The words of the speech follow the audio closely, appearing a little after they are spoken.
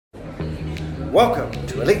Welcome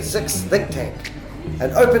to Elite Six Think Tank,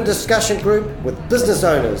 an open discussion group with business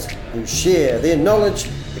owners who share their knowledge,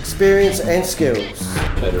 experience and skills.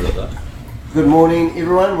 Good morning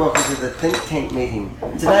everyone, welcome to the Think Tank meeting.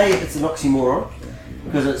 Today it's an oxymoron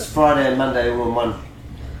because it's Friday and Monday all in one.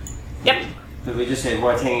 Yep. But we just had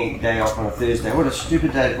Waitangi Day off on a Thursday. What a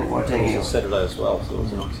stupid day to put Waitangi on. It was Saturday as well, so it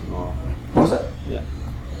was an oxymoron. Was it? Yeah.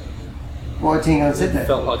 Waitangi on Saturday? It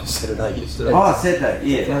felt like a Saturday yesterday. Oh, Saturday,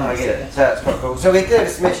 yeah, no, I get it. So it's quite cool. So we did have a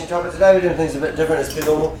smashing topic today. We're doing things a bit different as per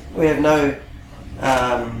normal. We have no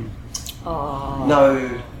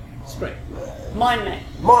Spring. Mind map.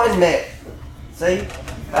 Mind map. See?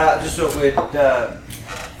 Just thought we'd,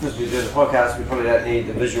 because we're doing the podcast, we probably don't need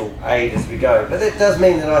the visual aid as we go. But that does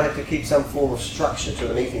mean that I have to keep some form of structure to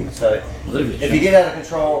the meeting. So if you get out of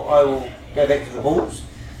control, I will go back to the balls.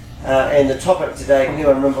 And the topic today, can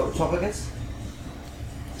anyone remember what the topic is?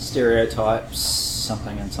 Stereotypes,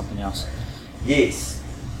 something and something else. Yes.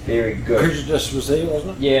 Very good. Prejudice was there,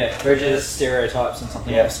 wasn't it? Yeah, prejudice, stereotypes and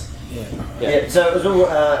something else. Yeah, so it was all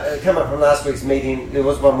come up from last week's meeting. There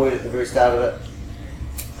was one word at the very start of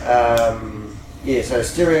it. So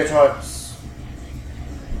stereotypes.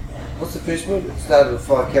 What's the first word? It started with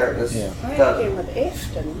 5 characters. Yeah. I began with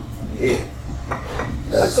F, didn't I? Yeah.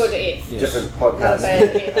 A good F. Different Not podcasts. a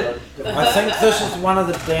bad F. I think this is one of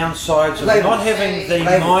the downsides of Labels. not having the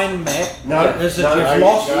Labels. mind map. No, is that no, you've no,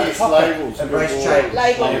 lost no, the it's topic. Embrace change.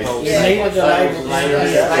 Labels. You Yeah. needed the labels.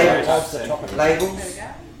 Labels. Labels.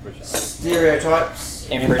 Stereotypes.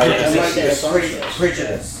 And prejudice.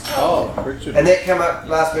 Prejudice. Oh, Richard. And that came up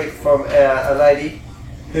last week from a lady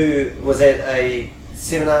who was at a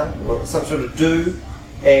seminar or some sort of do,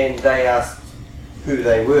 and they asked who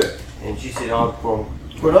they were, and she said, "I'm from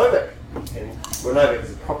Grenoble," and Grenoble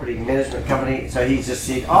is a property management company. So he just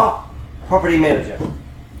said, property manager,"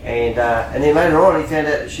 and then later on he found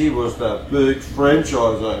out that she was the big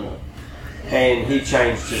franchise owner. And he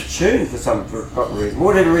changed his tune for some forgotten reason.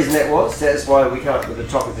 Whatever reason that was, that's why we come up with the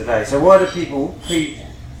topic today. So why do people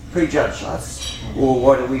prejudge us? Or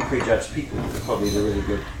why do we prejudge people? Is probably the really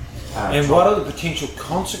good And what are the potential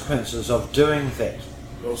consequences of doing that?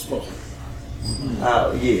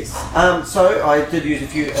 Yes. So I did use a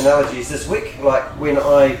few analogies this week. Like when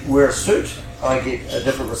I wear a suit, I get a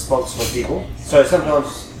different response from people. So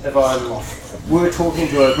sometimes if we're talking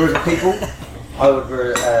to a group of people, I would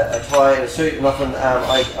wear a tie and a suit, and often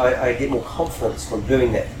I get more confidence from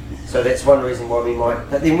doing that. So that's one reason why we might.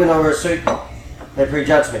 But then when I wear a suit, they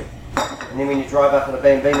prejudge me. And then when you drive up in a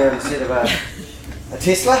Bambino instead of a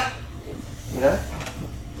Tesla, you know.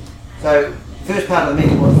 So first part of the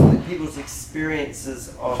meeting was that people's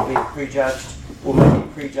experiences of being prejudged or maybe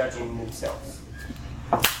prejudging themselves.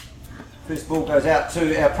 First ball goes out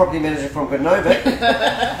to our property manager from Grenoble.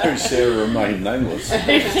 Who Sarah remained nameless.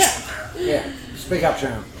 Yeah. Speak up,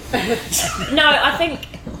 Sharon. No, I think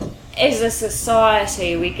as a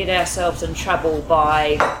society we get ourselves in trouble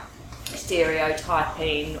by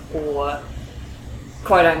stereotyping or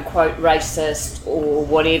quote unquote racist or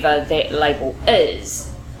whatever that label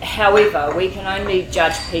is. However, we can only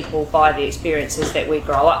judge people by the experiences that we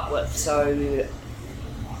grow up with. So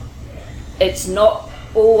it's not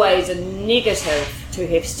always a negative to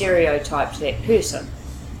have stereotyped that person.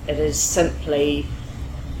 It is simply,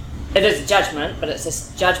 it is a judgment, but it's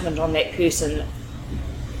a judgment on that person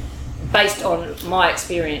based on my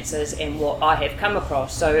experiences and what I have come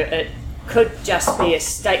across. So it could just be a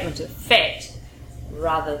statement of fact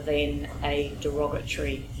rather than a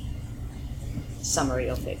derogatory summary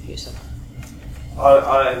of that person.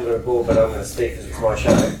 I am going to bore, but I'm going to speak because it's my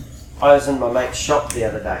show. I was in my mate's shop the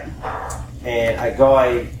other day, and a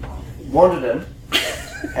guy wandered in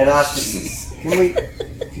and asked us,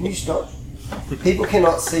 can you stop? People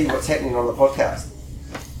cannot see what's happening on the podcast.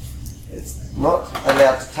 It's not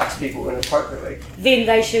allowed to touch people inappropriately. Then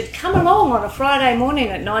they should come along on a Friday morning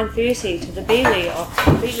at 9:30 to the Beeley of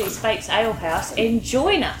Beeley's Bakes Ale House and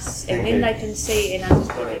join us, and then they can see and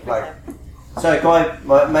understand everything. So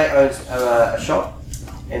my mate owns a shop,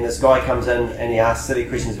 and this guy comes in and he asks silly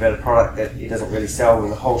questions about a product that he doesn't really sell,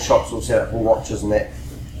 and the whole shop's all set up for watches and that.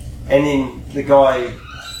 And then the guy,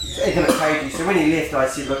 it's a bit cagey, so when he left I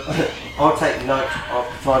said, look, I'll take note of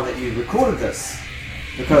the time that you recorded this,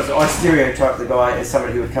 because I stereotyped the guy as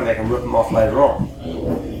somebody who would come back and rip him off later on.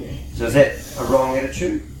 So is that a wrong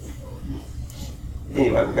attitude?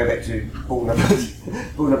 Anyway, we'll go back to ball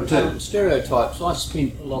number 2. Stereotypes. I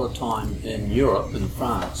spent a lot of time in Europe, in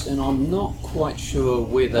France, and I'm not quite sure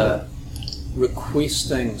whether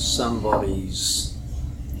requesting somebody's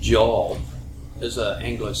job is an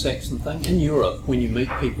Anglo-Saxon thing. In Europe, when you meet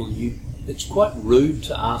people, it's quite rude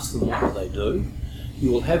to ask them what they do.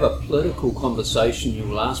 you will have a political conversation, you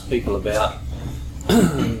will ask people about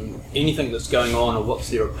anything that's going on or what's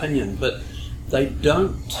their opinion, but they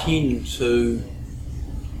don't tend to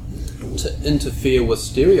interfere with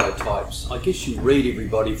stereotypes. I guess you read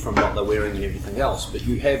everybody from what they're wearing and everything else, but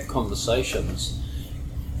you have conversations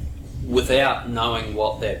without knowing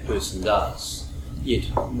what that person does. Yet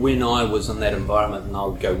when I was in that environment and I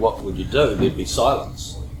would go, what would you do? There'd be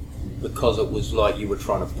silence, because it was like you were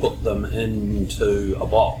trying to put them into a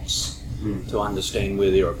box to understand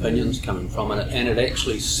where their opinion's coming from, and it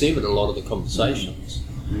actually severed a lot of the conversations.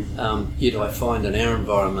 Yet I find in our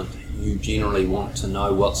environment you generally want to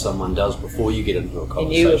know what someone does before you get into a conversation.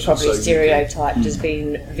 And you were probably So stereotyped as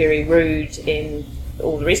being very rude and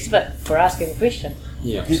all the rest of it for asking the question.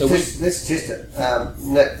 Yeah. So let's test it.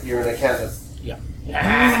 Nick, you're an accountant.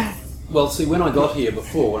 Yeah. Well, see, when I got here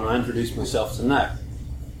before, when I introduced myself to Nick,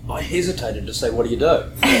 I hesitated to say, what do you do?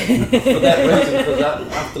 For that reason, because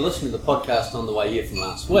after listening to the podcast on the way here from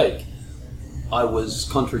last week, I was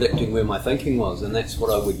contradicting where my thinking was, and that's what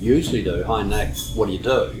I would usually do. Hi, Nick, what do you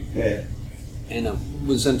do? Yeah. And it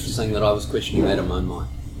was interesting that I was questioning that in my mind.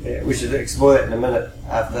 Yeah, we should explore that in a minute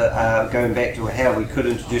after going back to how we could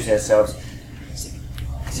introduce ourselves.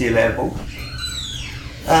 See you later, Paul.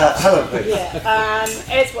 Hello, Pete. Yeah,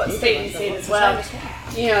 as what Stephen said as well,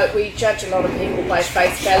 you know, we judge a lot of people by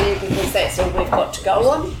face value because that's all we've got to go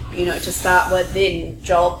on, you know, to start with, then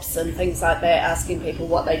jobs and things like that, asking people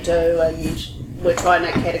what they do, and we're trying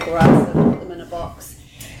to categorise them, put them in a box.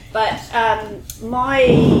 But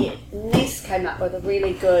my niece came up with a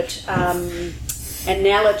really good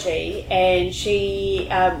analogy, and she,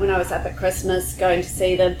 when I was up at Christmas going to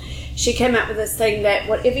see them, she came up with this thing that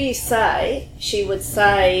whatever you say, she would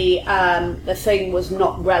say the thing was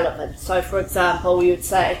not relevant. So, for example, you would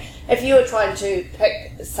say, if you were trying to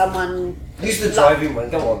pick someone... Use the driving one,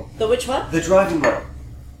 go on. The which one? The driving one.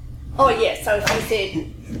 Oh, yeah, so if you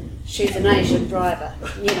said she's an Asian driver,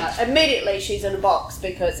 you know, immediately she's in a box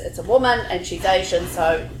because it's a woman and she's Asian,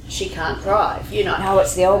 so she can't drive, you know. No,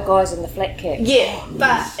 it's the old guys in the flat cap. Yeah,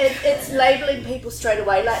 but it's labelling people straight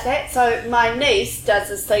away like that. So my niece does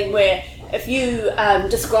this thing where if you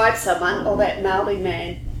describe someone, oh, that Maori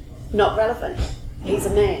man, not relevant, he's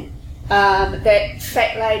a man. That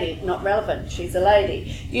fat lady, not relevant, she's a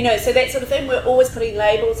lady. You know, so that sort of thing. We're always putting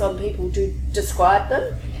labels on people to describe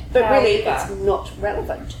them, but really it's not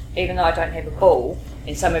relevant. Even though I don't have a ball,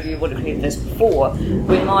 and some of you would have heard this before,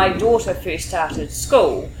 when my daughter first started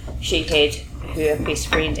school, she had her best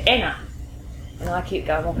friend Anna. And I kept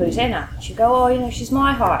going, well, who's Anna? She'd go, oh, you know, she's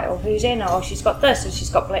my height. Or who's Anna? Oh, she's got this, and she's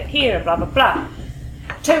got black hair, and blah, blah, blah.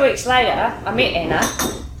 2 weeks later, I met Anna.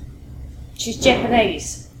 She's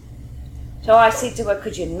Japanese. So I said to her,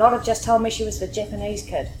 could you not have just told me she was the Japanese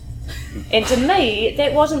kid? And to me,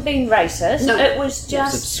 that wasn't being racist. No. It was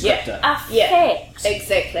just a fact.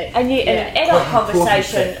 Exactly. And yet, in an adult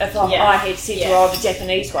conversation, if I had said to her, oh, the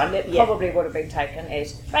Japanese one, that probably would have been taken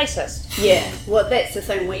as racist. Yeah, well, that's the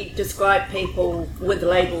thing. We describe people with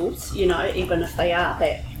labels, you know, even if they are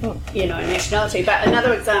that, you know, nationality. But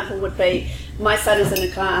another example would be, my son is in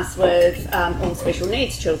a class with all special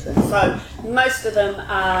needs children. So most of them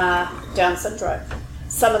are Down syndrome.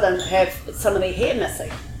 Some of them have some of their hair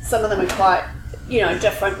missing. Some of them are quite, you know,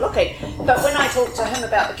 different looking. But when I talk to him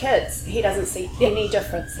about the kids, he doesn't see any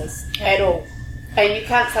differences at all. And you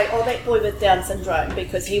can't say, oh, that boy with Down syndrome,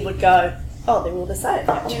 because he would go, oh, they're all the same,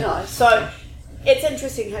 you know. So it's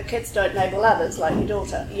interesting how kids don't label others, like your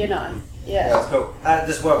daughter, you know. Yeah. That's cool.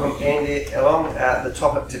 Just welcome Andy along. The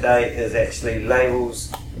topic today is actually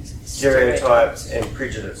labels, stereotypes and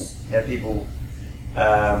prejudice. How people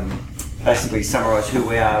basically summarise who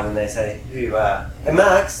we are when they say who you are. And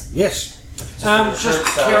Marks? Yes. Just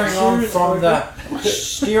carrying on from the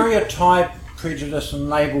stereotype, prejudice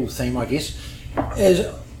and label theme, I guess, is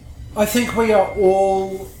I think we are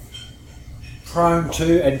all prone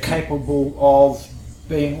to and capable of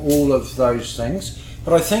being all of those things.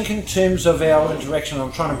 But I think in terms of our interaction,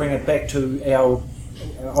 I'm trying to bring it back to our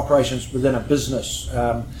operations within a business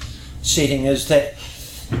setting, is that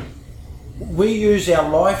we use our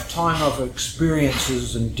lifetime of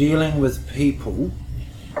experiences in dealing with people,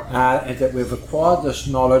 and that we've acquired this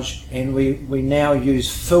knowledge, and we now use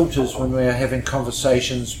filters when we're having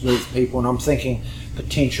conversations with people, and I'm thinking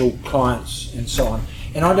potential clients and so on.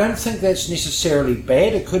 And I don't think that's necessarily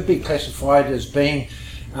bad. It could be classified as being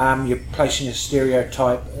you're placing a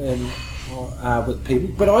stereotype in with people,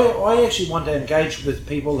 but I actually want to engage with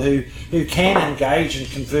people who can engage and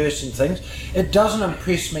converse and things. It doesn't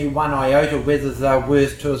impress me one iota whether they're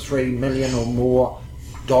worth 2 or 3 million or more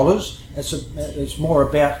dollars. It's more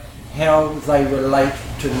about how they relate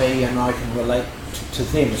to me and I can relate to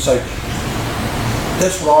them. So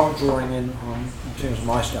that's what I'm drawing in terms of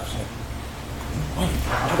my stuff. So.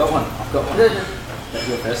 I've got one. Let's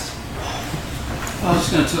go first. I was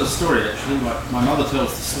just going to tell a story actually. My mother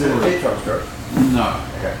tells the story. Bedtime story. No.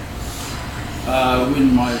 Okay.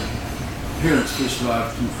 When my parents first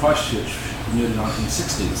arrived from Christchurch in the early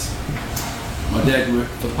 1960s, my dad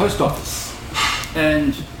worked for the post office,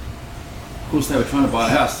 and of course they were trying to buy a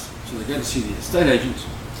house, so they go to see the estate agent,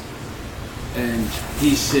 and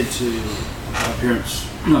he said to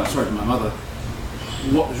my mother,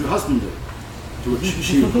 "What does your husband do?" To which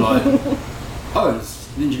she replied, "Oh, he's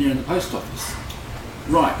an engineer in the post office."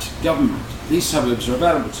 "Right, government. These suburbs are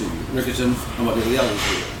available to you, Riccarton and whatever the others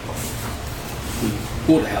were." We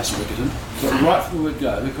bought a house in Riccarton, but right from the word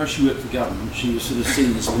go, because she worked for government, she was sort of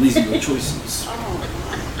seen as one of easier choices.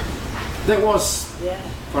 That was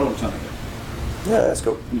quite a long time ago. Yeah, that's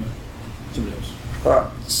cool. Somebody else. Alright.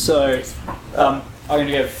 So, I'm going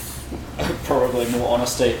to give probably more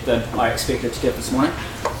honesty than I expected to give this morning.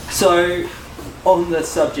 So, on the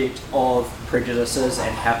subject of prejudices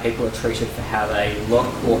and how people are treated for how they look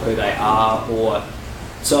or who they are,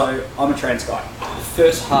 so I'm a trans guy. The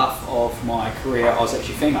first half of my career I was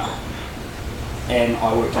actually female, and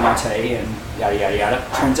I worked in IT and yada yada yada,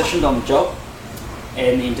 transitioned on the job,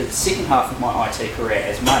 and then did the second half of my IT career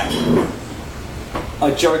as male.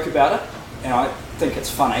 I joke about it and I think it's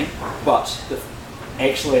funny, but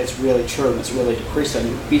actually it's really true and it's really depressing.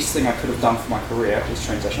 The best thing I could have done for my career was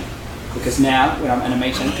transition. Because now, when I'm in a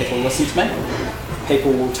meeting, people listen to me,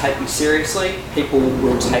 people will take me seriously, people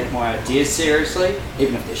will take my ideas seriously,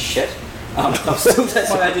 even if they're shit. They'll still take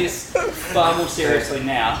my ideas far more seriously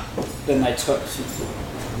now than they took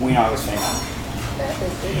when I was female. That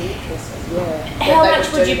is really interesting. Yeah. How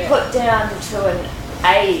much would you put down to an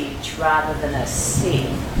age rather than a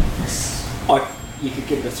sex? You could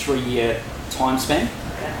give it a 3-year time span,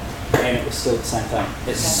 and it was still the same thing.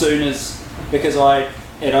 As soon as, because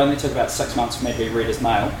it only took about 6 months for me to be read as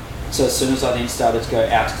male, so as soon as I then started to go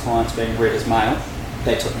out to clients being read as male,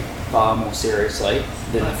 they took me far more seriously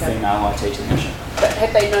than a female IT technician. But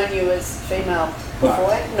had they known you as female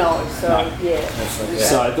before? No. So No.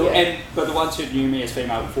 yeah. But the ones who knew me as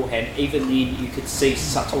female beforehand, even then you could see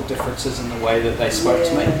subtle differences in the way that they spoke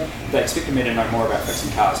to me. They expected me to know more about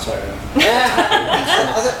fixing cars too.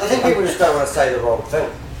 I think people just don't want to say the wrong thing.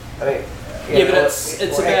 I mean, but it's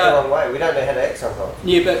act about the wrong way. We don't know how to act sometimes.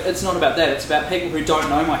 Yeah, but it's not about that. It's about people who don't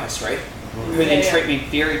know my history, who then treat me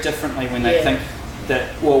very differently when they think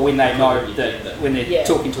that, well, when they know that when they're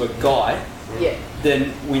talking to a guy,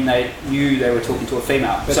 than when they knew they were talking to a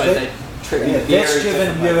female. But so they treat me very that's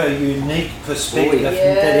given differently. you a unique perspective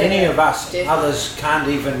that any of us others can't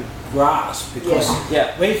even grasp, because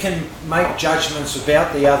we can make judgments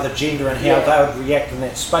about the other gender and how they would react in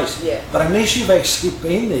that space. But unless you've actually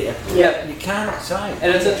been there, you can't say.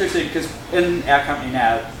 And it's interesting because in our company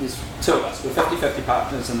now, there's 2 of us. We're 50-50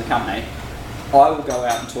 partners in the company. I will go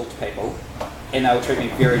out and talk to people, and they will treat me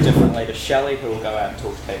very differently to Shelley, who will go out and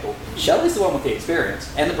talk to people. Shelley's the one with the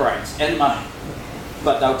experience and the brains and the money,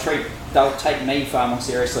 but they'll take me far more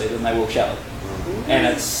seriously than they will Shelley.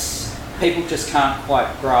 And people just can't quite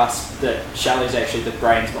grasp that Shelley's actually the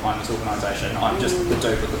brains behind this organisation. I'm just the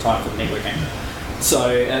dude with the time for the networking. So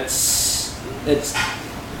it's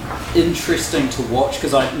interesting to watch,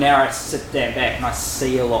 because now I sit down back and I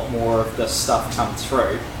see a lot more of this stuff come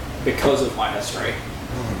through because of my history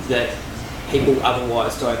that people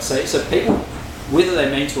otherwise don't see. So people, whether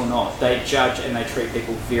they mean to or not, they judge and they treat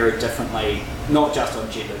people very differently, not just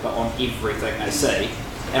on gender, but on everything they see.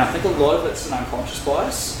 And I think a lot of it's an unconscious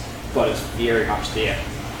bias, but it's very much there.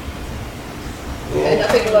 And I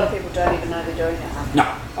think a lot of people don't even know they're doing it. No,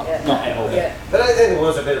 not at all. But I think the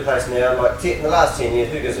world's a better place now. Like in the last 10 years,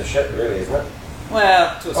 who gives a shit, really, isn't it?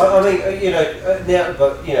 Well, to a certain I mean, now,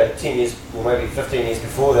 but 10 years, or maybe 15 years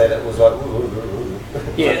before that, it was like,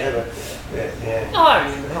 I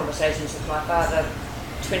remember conversations with my father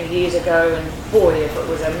 20 years ago, and boy, if it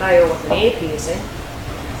was a male with an ear piercing,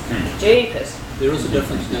 jeepers. There is a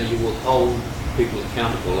difference now. You will hold people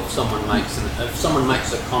accountable if someone makes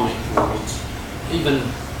a comment towards, even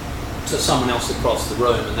to someone else across the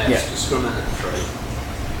room, and that's discriminatory.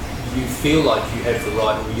 You feel like you have the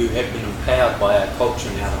right, or you have been empowered by our culture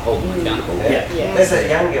now to hold them accountable. There's that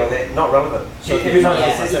young girl there, not relevant. So if you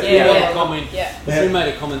made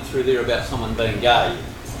a comment through there about someone being gay,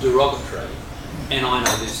 derogatory, and I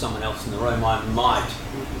know there's someone else in the room, I might,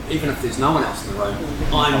 even if there's no one else in the room,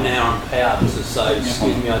 I'm now empowered to say,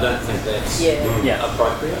 excuse me, I don't think that's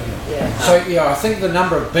appropriate. So yeah, I think the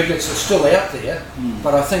number of bigots are still out there,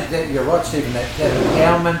 but I think that you're right, Stephen, that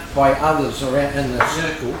empowerment by others around in the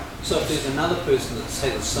circle. So if there's another person that's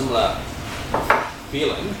had a similar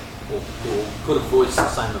feeling, or could have voiced the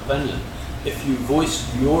same opinion, if you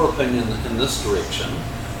voiced your opinion in this direction,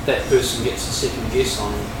 that person gets a second guess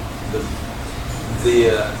on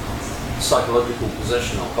their psychological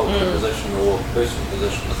position or cultural position or personal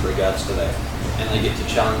position with regards to that, and they get to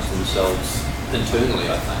challenge themselves internally,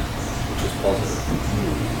 I think, which is positive.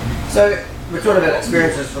 So we're talking about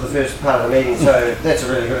experiences for the first part of the meeting, so that's a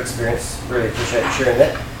really good experience. Really appreciate you sharing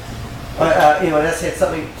that. Anyone else had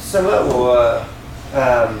something similar, or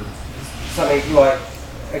something like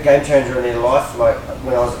a game changer in their life, like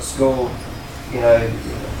when I was at school,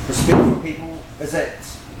 respect for people? Is that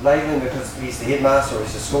labelling because he's the headmaster or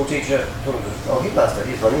he's the school teacher? Headmaster,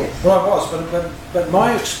 he's running it. Well, I was, but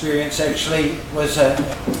my experience actually was an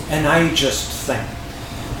ageist thing.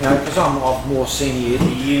 Because I'm of more senior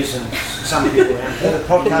years than some people around here. The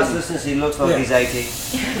podcast listeners, he looks like he's 80.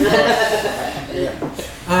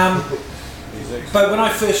 But when I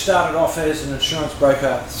first started off as an insurance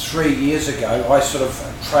broker 3 years ago, I sort of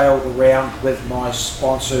trailed around with my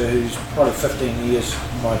sponsor, who's probably 15 years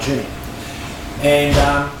my junior. And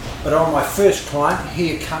but on my first client,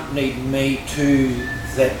 he accompanied me to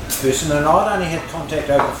that person, and I'd only had contact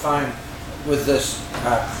over the phone with this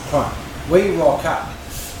client. We rock up,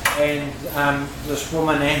 and this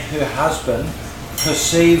woman and her husband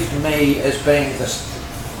perceived me as being the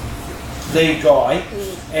guy,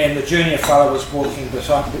 and the junior fellow was walking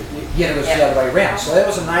beside me. Yet it was the other way around. So that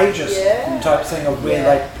was an ageist type thing of where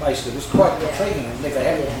they placed it. It was quite intriguing. It never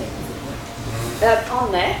happened to me.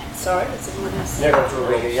 On that, sorry, is someone else? Never to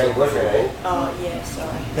a young boyfriend. Oh, yeah,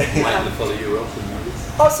 sorry. Waiting to follow you up.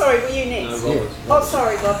 Oh, sorry, were you next? No, oh,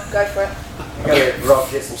 sorry, Rob, go for it. I'm going to let Rob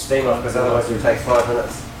get some steam off, because otherwise it will take 5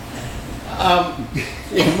 minutes.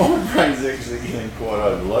 My brain's actually getting quite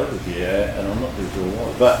overloaded here, and I'm not too sure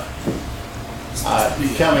why. But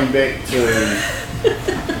coming back to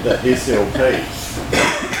the SLP.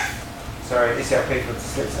 Sorry, SLP for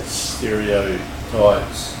dyslexia.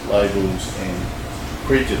 Stereotypes, labels, and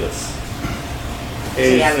prejudice.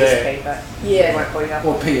 Is that,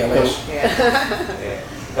 or PLS. Yeah.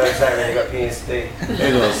 Don't say when you got PSD. As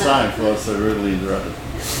I was saying before I was so rudely interrupted,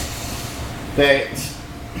 that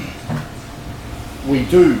we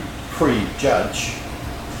do prejudge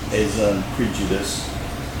as in prejudice,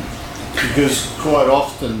 because quite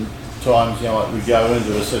often times, like we go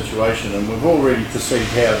into a situation and we've already perceived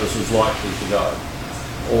how this is likely to go,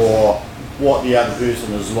 or what the other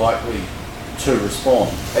person is likely to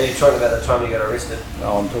respond. Are you talking about the time you got arrested?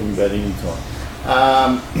 No, I'm talking about any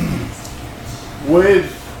time.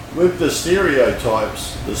 With the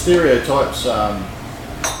stereotypes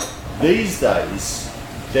these days,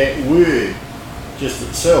 that word just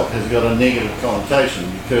itself has got a negative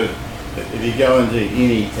connotation, because if you go into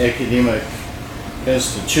any academic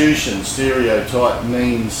institution, stereotype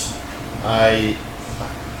means a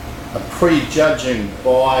prejudging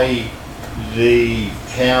by the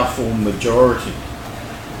powerful majority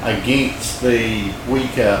against the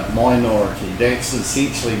weaker minority. That's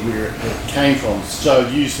essentially where it came from. So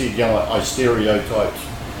you said, I stereotyped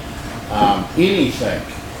anything,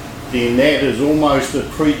 then that is almost a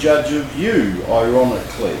prejudge of you,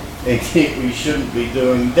 ironically. And yet we shouldn't be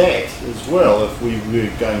doing that as well if we were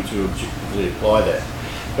going to objectively apply that.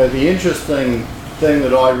 But the interesting thing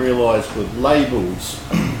that I realised with labels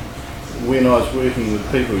when I was working with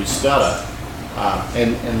people who stutter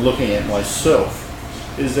and looking at myself,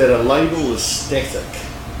 is that a label is static.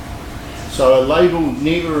 So a label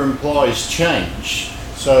never implies change.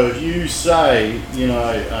 So if you say,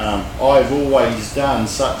 I've always done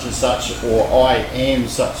such and such, or I am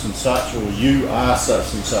such and such, or you are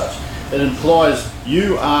such and such, it implies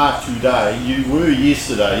you are today, you were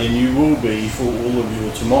yesterday, and you will be for all of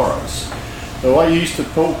your tomorrows. So I used to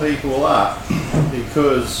pull people up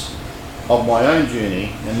because of my own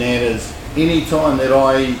journey, and that is any time that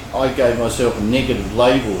I gave myself a negative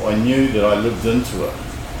label, I knew that I lived into it,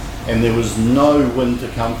 and there was no win to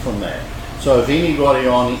come from that. So if anybody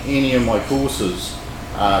on any of my courses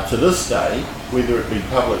to this day, whether it be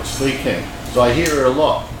public speaking, because I hear it a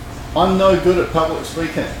lot, I'm no good at public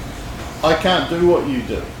speaking. I can't do what you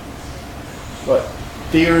do. But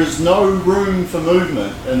there is no room for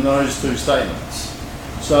movement in those two statements.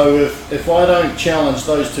 So if I don't challenge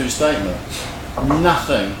those two statements,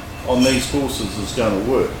 nothing on these courses is going to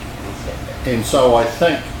work. And so I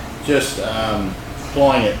think just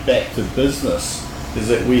applying it back to business is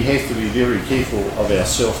that we have to be very careful of our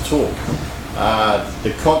self-talk.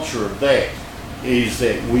 The contra of that is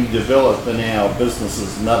that we develop in our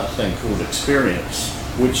businesses another thing called experience,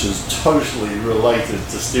 which is totally related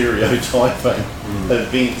to stereotyping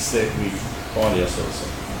events that we find ourselves in.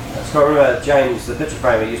 So I remember James, the picture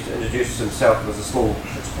framer, used to introduce himself as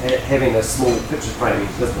having a small picture framing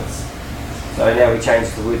business. So now we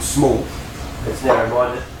changed the word small. It's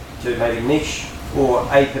narrow-minded to maybe niche or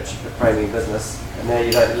a picture framing business, and now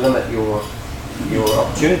you don't limit your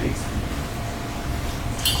opportunities.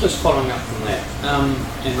 Just following up from that,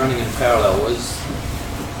 and running in parallel is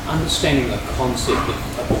understanding the concept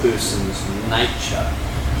of a person's nature.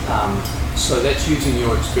 So that's using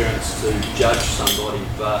your experience to judge somebody,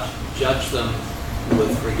 but judge them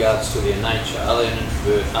with regards to their nature. Are they an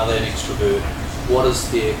introvert? Are they an extrovert? What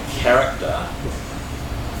is their character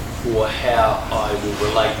for how I will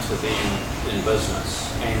relate to them in business?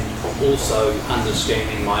 And also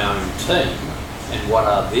understanding my own team and what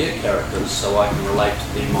are their characters so I can relate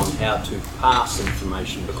to them on how to pass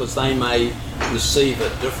information, because they may receive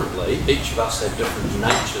it differently. Each of us have different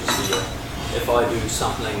natures here. If I do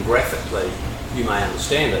something graphically, you may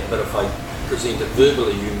understand it, but if I present it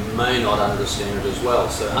verbally, you may not understand it as well.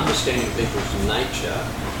 So understanding people's nature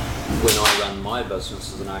when I run my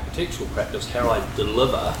business as an architectural practice, how I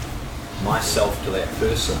deliver myself to that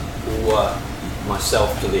person or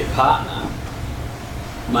myself to their partner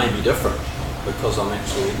may be different, because I'm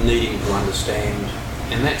actually needing to understand,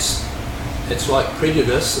 and it's like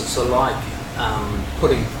prejudice. It's like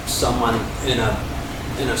putting someone in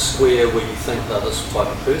a square where you think they're this type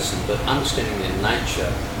of person, but understanding their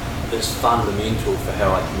nature is fundamental for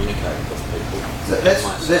how I communicate with people. So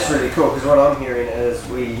that's really cool, because what I'm hearing is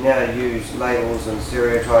we now use labels and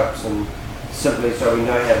stereotypes and simply so we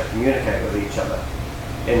know how to communicate with each other.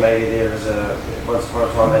 And maybe there is once upon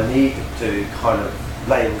a time a need to kind of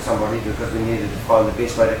label somebody because we needed to find the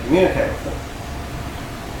best way to communicate with them.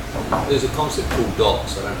 There's a concept called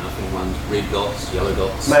dots. I don't know if anyone's read dots, yellow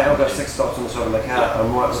dots. Mate, I've got 6 dots on the side of my car. Yeah.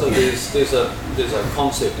 I'm right. So there's a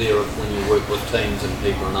concept there of when you work with teams and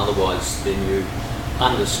people and otherwise, then you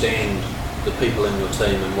understand the people in your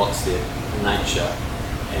team and what's their nature,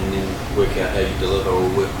 and then work out how you deliver or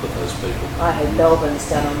work with those people. I had Melbourne's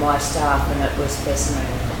done on my staff and it was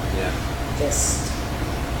fascinating. Yeah.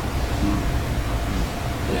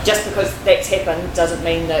 Just because that's happened doesn't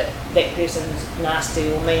mean that that person's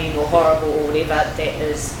nasty or mean or horrible or whatever. That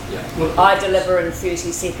is, I deliver in 30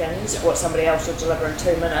 seconds what somebody else will deliver in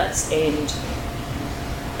 2 minutes, and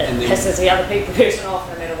it pisses the other person off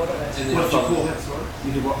no matter what it is. What did you call that, sorry?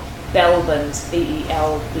 You did what? Belbins,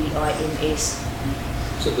 B-E-L-B-I-N-S.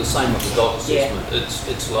 So the same with the dot assessment. Yeah.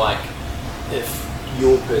 It's like if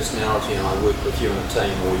your personality and I work with you in a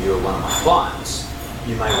team, or you're one of my clients,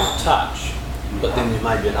 you may want touch. But then there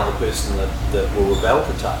may be another person that will rebel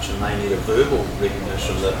to touch, and they need a verbal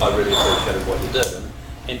recognition that I really appreciated what you did.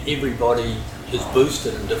 And everybody is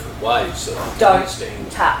boosted in different ways. So if you Don't understand,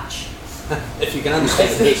 touch. if you can understand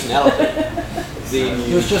the personality, then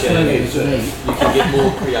you can get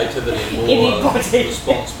more creativity and more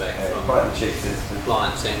response back from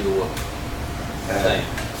clients and or team.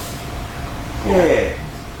 Yeah.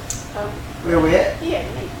 Where are we at? Yeah,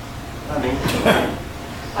 me. I mean,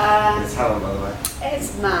 it's Helen, by the way.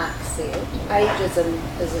 As Mark said, ageism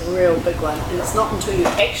is a real big one, and it's not until you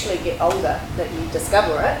actually get older that you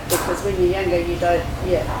discover it, because when you're younger you don't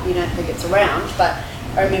think it's around. But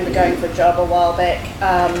I remember going for a job a while back,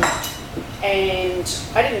 and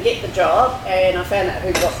I didn't get the job, and I found out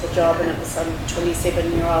who got the job, and it was some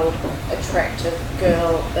 27-year-old attractive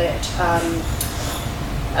girl that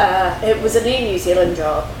it was an Air New Zealand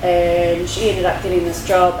job, and she ended up getting this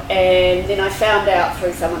job, and then I found out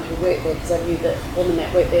through someone who worked there, because I knew the woman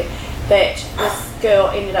that worked there, that this girl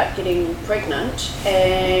ended up getting pregnant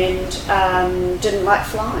and didn't like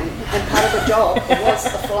flying, and part of the job was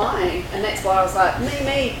the flying, and that's why I was like,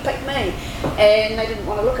 me, pick me, and they didn't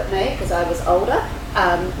want to look at me because I was older,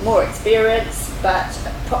 more experienced, but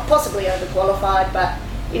possibly overqualified, but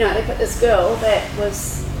they put this girl that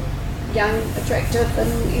was young, attractive,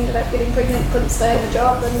 and ended up getting pregnant, couldn't stay in the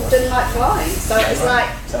job, and didn't like flying. So it was like,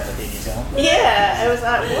 yeah, it was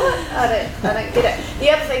like, what? I don't get it. The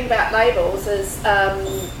other thing about labels is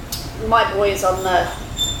my boy is on the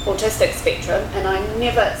autistic spectrum, and I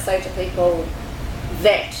never say to people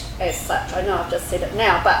that as such. I know I've just said it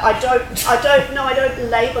now, but I don't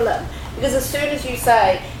label him, because as soon as you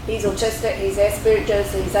say he's autistic, he's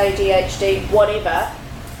Asperger's, he's ADHD, whatever,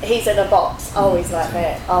 he's in a box, always like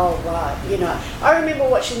that. Oh, right, you know. I remember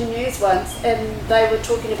watching the news once, and they were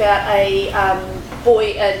talking about a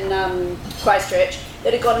boy in Christchurch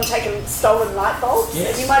that had gone and taken stolen light bulbs.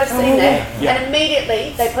 Yes. You might have seen that. Yeah. And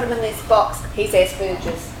immediately they put him in this box. He's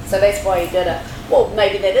Asperger's, so that's why he did it. Well,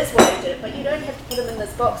 maybe that is why he did it, but you don't have to put him in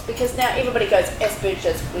this box because now everybody goes,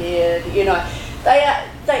 Asperger's weird, you know.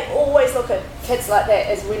 They always look at kids like that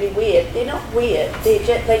as really weird. They're not weird. They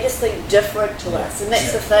just think different to us, and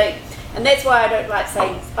that's the thing. And that's why I don't like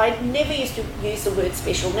saying. I never used to use the word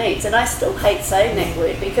special needs, and I still hate saying that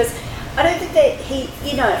word because I don't think that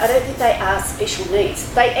I don't think they are special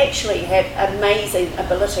needs. They actually have amazing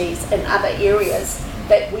abilities in other areas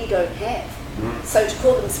that we don't have. So to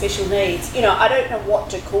call them special needs, I don't know what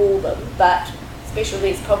to call them, but special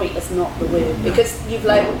needs probably is not the word because you've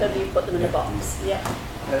labelled them, you've put them in a box. Yeah.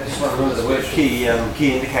 I just want to remember the word key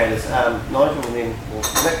indicators. Nigel and then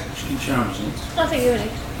Nick. Sharon's I think you're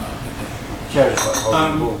next. Sharon's like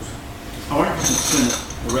holding the balls. I wonder if I can turn it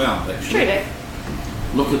around actually. True, Dick.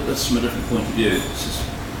 Look at this from a different point of view. This is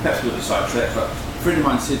perhaps a bit of a sidetrack, but a friend of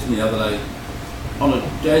mine said to me the other day, on a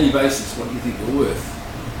daily basis, what do you think you're worth?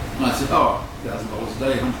 And I said, $1,000 a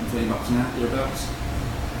day, $120 an hour, thereabouts.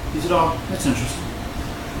 He said, oh, that's interesting.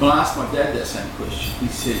 When I asked my dad that same question, he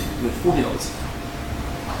said, worth $40 a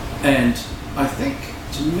day. And I think,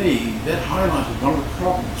 to me, that highlighted one of the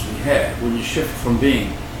problems we have when you shift from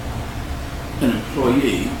being an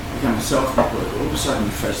employee, become a self-employed, all of a sudden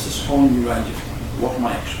you face this whole new range of what am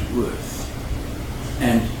I actually worth?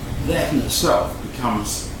 And that in itself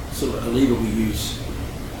becomes sort of a lever we use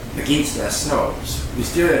against ourselves. We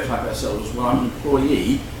stereotype ourselves as, well, I'm an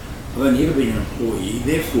employee, I've only ever been an employee,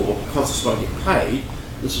 therefore, because this is what I get paid,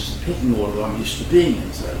 this is the pecking order that I'm used to being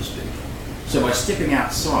in, so to speak. So by stepping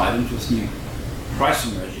outside into this new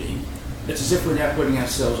pricing regime, it's as if we're now putting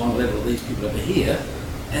ourselves on the level of these people over here,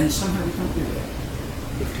 and somehow we can't do that.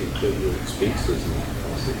 You have to include your expenses in that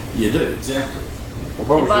process. You do, exactly. And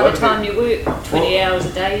by the time you work 20 hours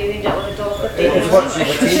a day, you end up with $1.50. It's what's your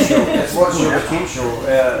potential? It's what's your potential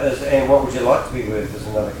and what would you like to be worth is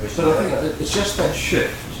another question. But I think it's just that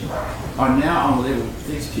shift. I'm now on the level with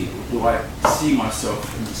these people. Do I see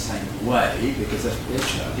myself in the same way because that's what they're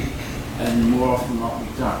charging? And more often than not, we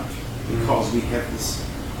don't because we have this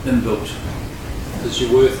inbuilt. Because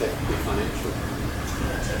your worth have to be financial.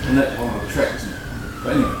 And that's one of the tracks, isn't it?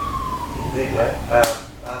 But anyway. There you go.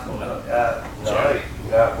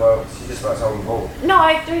 No, well, she just likes holding the ball. No,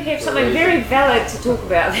 I do have something very valid to talk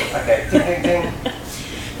about. Okay, ding, ding, ding.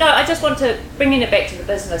 No, I just want to bring it back to the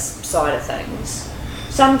business side of things.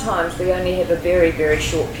 Sometimes we only have a very, very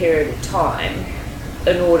short period of time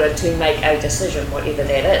in order to make a decision, whatever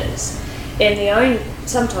that is. And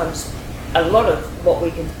sometimes a lot of what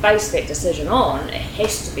we can base that decision on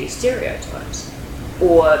has to be stereotypes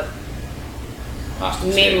or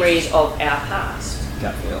memories of our past.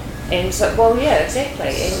 Gut feel. And so, well, yeah,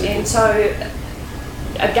 exactly. And so,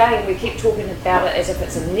 again, we keep talking about it as if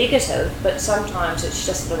it's a negative, but sometimes it's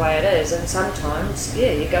just the way it is. And sometimes,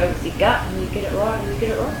 yeah, you go with your gut and you get it right and you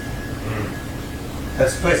get it wrong.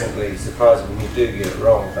 It's pleasantly surprising when you do get it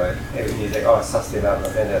wrong, though. Even you think, oh, I sussed them out and I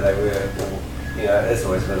found out they were, or, it's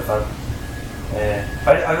always a bit of fun. Yeah.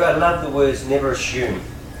 I love the words never assume.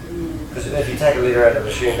 Because if you take a letter out of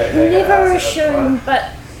assume, never assume,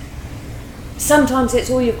 but sometimes that's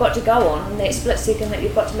all you've got to go on in that split second that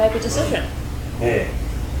you've got to make a decision. Yeah.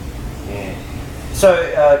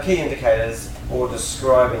 So, key indicators or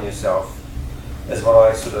describing yourself is what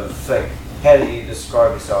I sort of think. How do you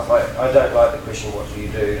describe yourself? I don't like the question, what do you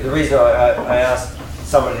do? The reason I asked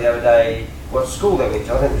somebody the other day what school they went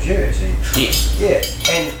to, I think it was you actually. Yes. Yeah.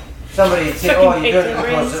 And somebody said, oh, you're doing it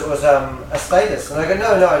because it was a status. And I go,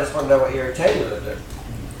 no, I just want to know what area of town you lived in.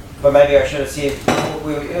 But maybe I should have said,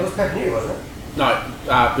 it was Pakenham, wasn't it? No,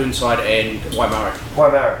 Burnside and Waimari.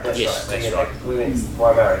 Waimari, that's Yes, right. that's right. We went to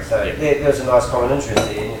Waimari, so Yep. there was a nice common interest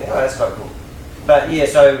there, and you think, oh, that's quite cool. But yeah,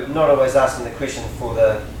 so not always asking the question for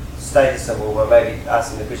the status symbol, but maybe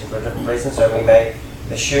asking the question for a different reason, so we may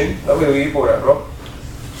assume. But where were you brought up, Rob?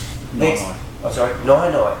 Next. Oh, sorry,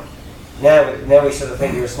 Nine. Now we sort of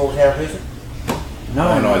think you're a small town person?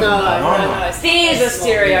 No. There's a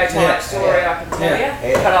stereotype story I can tell you,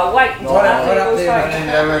 Yeah. but I'll wait until Right after up you there, all You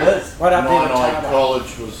know where it is? Right up there with Nine Taylor.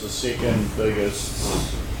 College was the second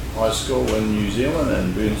biggest high school in New Zealand,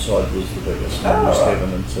 and Burnside was the biggest. Oh, Almost right.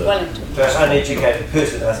 7 into. Wellington. So an uneducated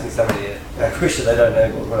person asking somebody a question they don't know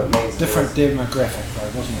what it means. Different demographic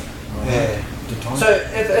though, wasn't it? Yeah. At the time. So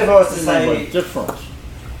if I was to They were say, different.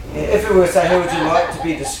 if it were to say, who would you like to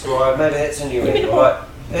be described? Maybe that's a new one. Like,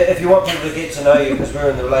 if you want people to get to know you, because we're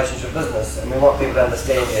in the relationship business, and we want people to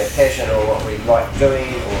understand their passion or what we like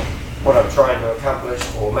doing or what I'm trying to accomplish,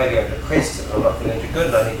 or maybe I'm depressed and I'm not feeling too good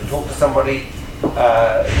and I need to talk to somebody.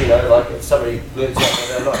 Like if somebody blurts out that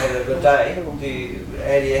they're not having a good day,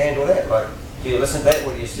 how do you handle that? Like, do you listen to that?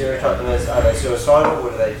 Would you stereotype them as, are they suicidal?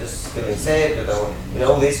 Or are they just feeling sad? Do they want,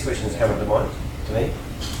 all these questions come into mind to me.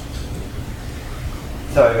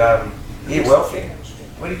 So, welfare.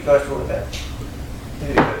 What do you guys talk about?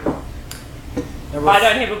 I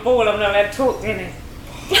don't have a ball, I'm not allowed to talk, Danny.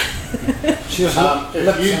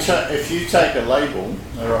 If you take a label,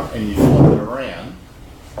 all right, and you flip it around,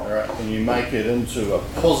 all right, and you make it into a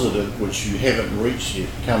positive which you haven't reached yet,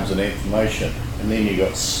 becomes an affirmation, and then you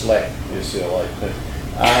got SLAP, S-L-A-P.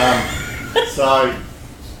 So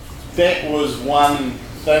that was one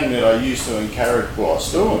thing that I used to encourage, well I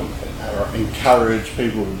still encourage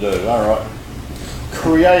people to do. All right,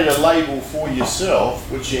 create a label for yourself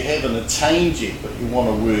which you haven't attained yet, but you want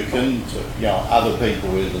to work into. Other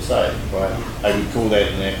people, as I say, right? They would call that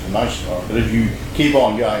an affirmation, right? But if you keep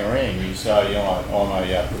on going around, you say, I'm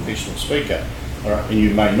a professional speaker, all right, and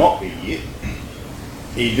you may not be yet.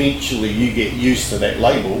 Eventually, you get used to that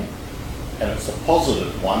label, and it's a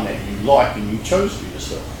positive one that you like and you chose for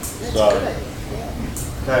yourself. That's so, good. Yeah.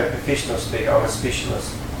 No, professional speaker, I'm a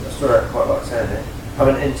specialist. That's what I quite like saying that. I'm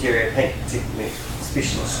an interior paint technique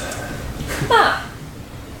specialist.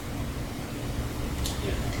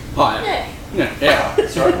 Hi. Yeah.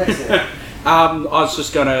 That's right, that's it. I was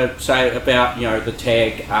just going to say about the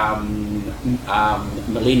tag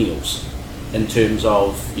millennials, in terms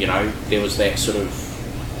of there was that sort of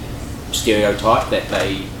stereotype that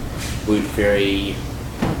they weren't very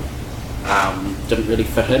didn't really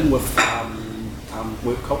fit in with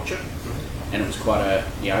work culture, and it was quite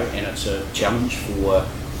and it's a challenge for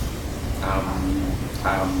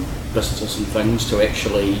businesses and things to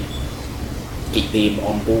actually get them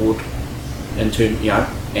on board and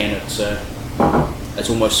it's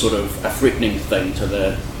almost sort of a threatening thing to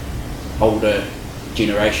the older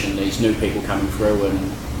generation, these new people coming through, and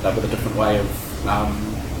they've got a different way of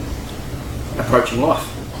approaching life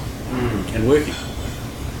and working.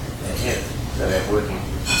 They're working.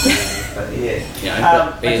 But that's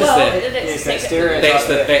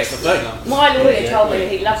the thing. My lawyer told me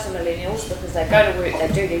he loves the millennials because they go to work, they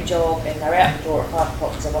do their job, and they're out the door at 5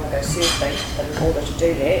 o'clock because they want to go surfing. But in order to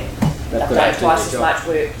do that, they've done twice as much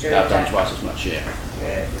work during the day. They've done twice as much, yeah.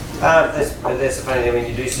 That's the funny thing when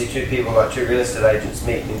you do see two people, like two real estate agents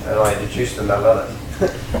meet, and I introduce them, I love it.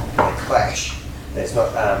 They clash. That's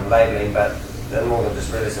not labelling, but they're more than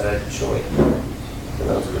just real estate agent, surely.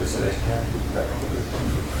 That was a real estate agent.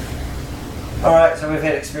 Alright, so we've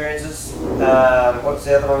had experiences. What's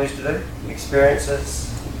the other one we used to do? Experiences.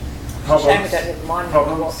 Problems. Shame we don't have mine.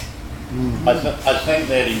 Problems. I think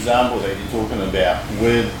that example that you're talking about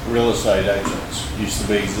with real estate agents used to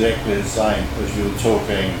be exactly the same, because you were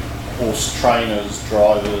talking horse trainers,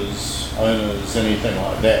 drivers, owners, anything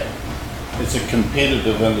like that. It's a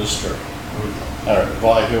competitive industry. If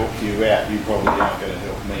I help you out, you probably aren't going to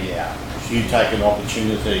help me out. If you take an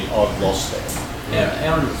opportunity, I've lost that.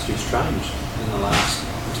 Our industry's changed in the last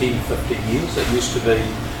 10, 15 years. It used to be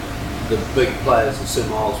the big players, the Sir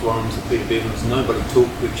Miles Warrens, the Peter Bevans, nobody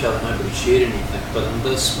talked to each other, nobody shared anything. But in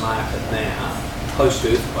this market now,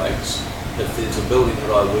 post-earthquakes, if there's a building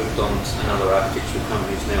that I worked on and other architectural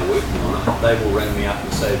companies now working on it, they will ring me up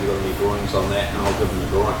and say, have you got any drawings on that? And I'll give them the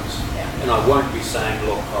drawings. And I won't be saying,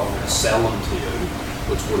 look, I'm going to sell them to you,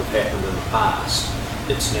 which would have happened in the past.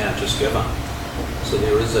 It's now just given. So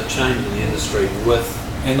there is a change in the industry with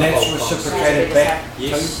and the that's whole reciprocated back.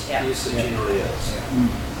 Yes, yes, it generally is.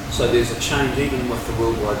 So there's a change even with the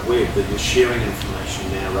World Wide Web, that you're sharing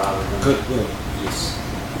information now rather than Goodwill. Yes.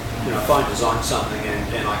 If I design something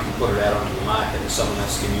and I can put it out onto the market and someone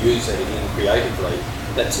else can use it again creatively,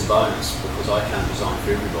 that's a bonus, because I can't design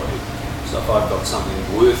for everybody. So if I've got something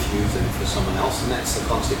worth using for someone else, and that's the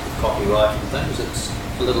concept of copyright and things, it's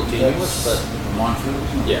a little tenuous, but mindful.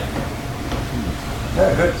 Yeah.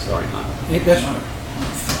 No, good. Sorry, no. Yeah, that's,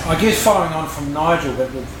 I guess following on from Nigel,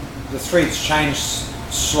 but the thread's changed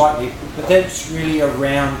slightly, but that's really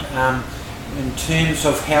around in terms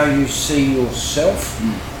of how you see yourself,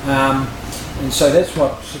 and so that's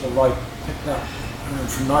what sort of I picked up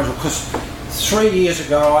from Nigel, because 3 years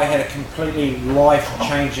ago I had a completely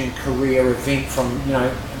life-changing career event from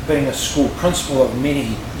being a school principal of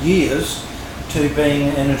many years to being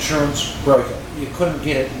an insurance broker. You couldn't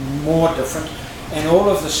get it more different, and all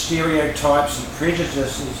of the stereotypes and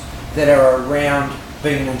prejudices that are around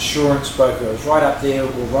being an insurance broker is right up there or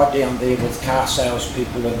right down there with car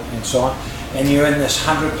salespeople and so on, and you're in this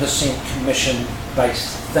 100% commission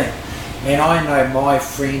based thing. And I know my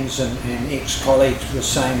friends and ex-colleagues were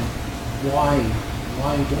saying, why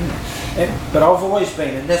are you doing that? But I've always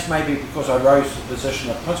been, and this may be because I rose to the position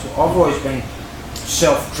of principal, I've always been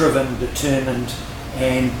self-driven, determined,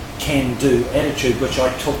 and can-do attitude, which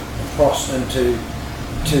I took across into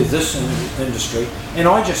this industry. And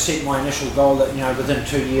I just set my initial goal that, within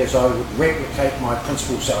 2 years I would replicate my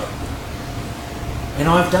principal salary. And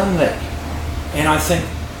I've done that. And I think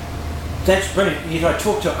that's brilliant. Yet I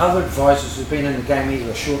talk to other advisors who've been in the game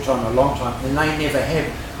either a short time or a long time, and they never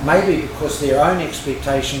have. Maybe because their own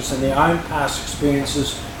expectations and their own past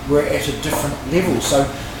experiences were at a different level. So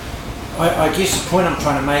I guess the point I'm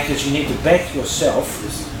trying to make is you need to back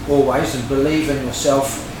yourself always and believe in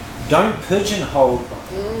yourself. Don't pigeonhole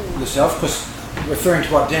yourself, because referring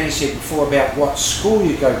to what Danny said before about what school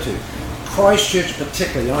you go to, Christchurch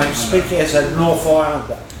particularly, I speak as a North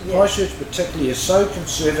Islander, Christchurch particularly is so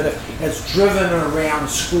conservative, it's driven around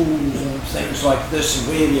schools and things like this, and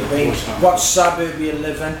where you've been, what suburb you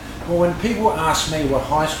live in. Well, when people ask me what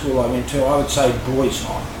high school I went to, I would say Boys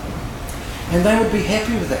High. And they would be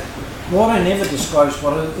happy with that. What I never disclosed,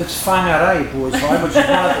 it's Whangarei Boys High, which is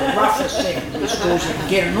one of the roughest secondary schools you can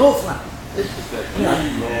get in Northland.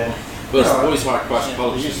 Well, it's Boys High Christ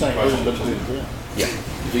College. Yeah.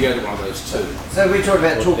 If you go to one of those two. So we talked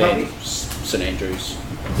about Tall Puppy. St Andrews,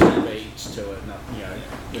 Beach to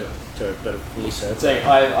a bit of lesser. So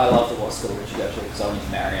I love the what school that you go to because I went to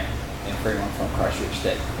Marion, and for everyone from Christchurch,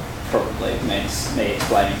 that probably means me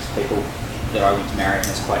explaining to people that I went to Marion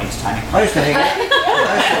is quite entertaining. I used to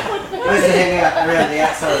hang out around the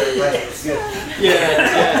outside of the place. It was good.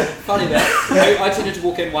 Yeah. Funny that. I tended to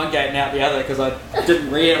walk in one gate and out the other because I didn't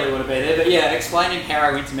really want to be there. But yeah, explaining how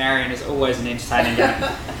I went to Marion is always an entertaining game.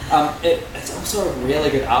 It's also a really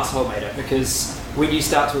good arsehole meter because when you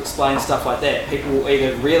start to explain stuff like that, people will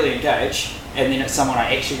either really engage and then it's someone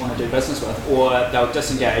I actually want to do business with, or they'll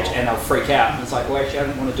disengage and they'll freak out and it's like, well, actually I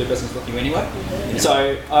don't want to do business with you anyway.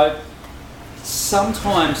 So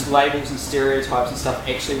sometimes labels and stereotypes and stuff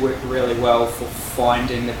actually work really well for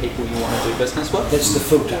finding the people you want to do business with. That's the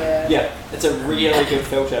filter. Yeah, it's a really good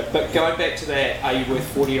filter. But going back to that, are you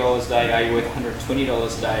worth $40 a day? Are you worth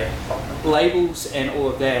 $120 a day? Labels and all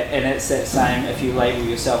of that, and it's that same, if you label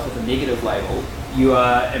yourself with a negative label, you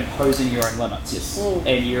are imposing your own limits. Yes.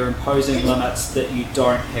 And you're imposing limits that you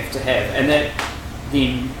don't have to have. And that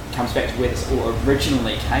then comes back to where this all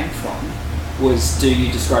originally came from. Was, do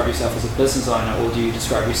you describe yourself as a business owner or do you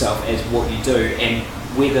describe yourself as what you do, and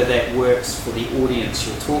whether that works for the audience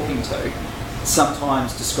you're talking to.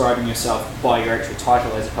 Sometimes describing yourself by your actual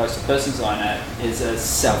title as opposed to business owner is a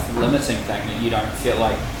self-limiting thing, that you don't feel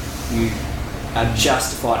like you are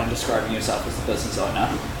justified in describing yourself as a business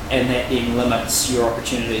owner, and that then limits your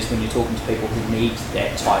opportunities when you're talking to people who need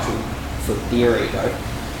that title for their ego,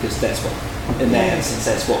 because that's what, in that instance,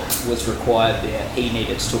 that's what was required there. He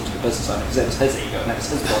needed to talk to the business owner because that was his ego and that was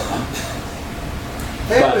his problem.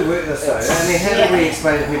 How do we work this though? I mean, how do we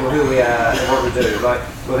explain to people who we are and what we do, like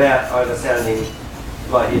without either sounding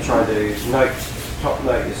like you're trying to top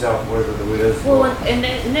note yourself, whatever the word is? Well, and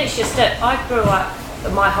that's just it. I grew up,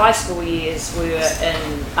 my high school years we were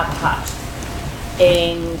in Upper Hutt,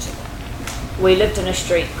 and we lived in a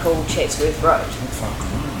street called Chatsworth Road.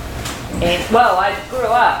 And well, I grew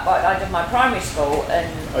up, I did my primary school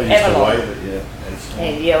in Avalon.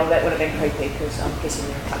 And yeah, well, that would have been creepy because I'm guessing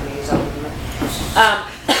you're a couple of years older than me.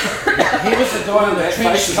 He was the guy on the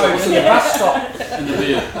trench coat in the bus stop. In the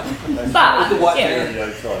beer. But, the white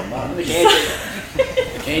yeah.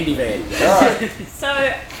 Candy van. So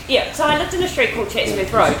I lived in a street called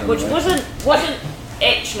Chatsworth Road, which wasn't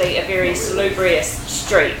actually a very salubrious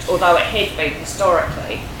street, although it had been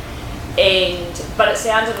historically. But it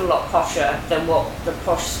sounded a lot posher than what the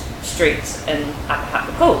posh streets in Upper Hutt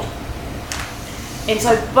were called. And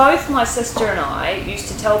so both my sister and I used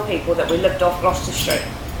to tell people that we lived off Gloucester Street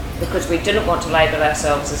because we didn't want to label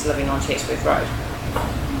ourselves as living on Chatsworth Road.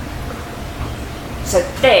 So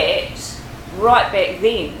that, right back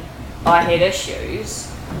then, I had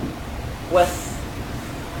issues with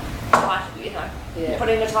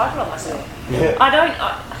putting a title on myself. Yeah. I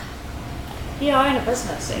own a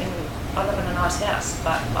business and I live in a nice house,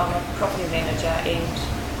 but I'm a property manager and...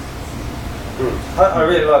 I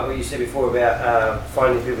really like what you said before about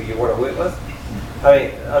finding people you want to work with. I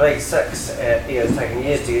mean, I think it's taken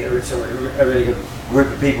years to get a really good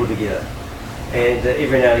group of people together. And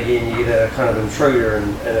every now and again you get a kind of intruder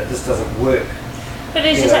and it just doesn't work. But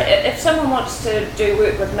it's just like, if someone wants to do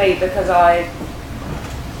work with me because I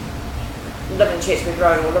live in Chatsworth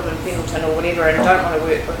Road or live in Pendleton or whatever and don't want to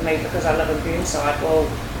work with me because I live in Burnside, well...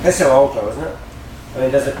 That's how old though, isn't it? I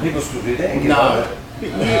mean, does it? People still do that? And get No. away with it?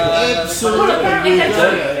 Absolutely. Well, apparently they do.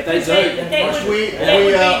 They Because do. that would be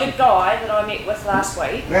the guy that I met with last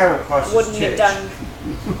week. We're in Christ's Wouldn't church. have done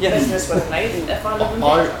business with me if I lived in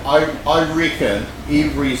Bedford. I reckon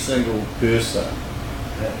every single person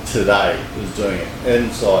today is doing it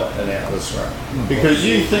inside and out this room. Because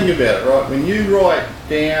you think about it, right? When you write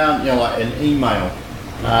down, like an email,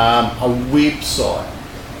 a website,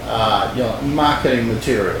 marketing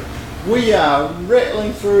material, we are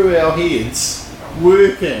rattling through our heads,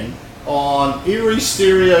 working on every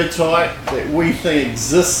stereotype that we think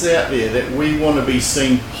exists out there that we want to be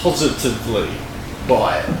seen positively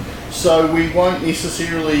by it. So we won't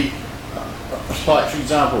necessarily, like for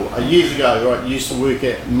example, years ago, right, you used to work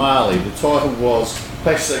at Marley. The title was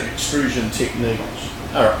Plastic Extrusion Technique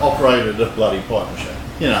Operated a bloody pipe machine.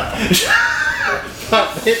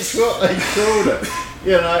 But that's what they called it.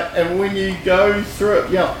 And when you go through it,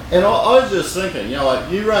 and I was just thinking, like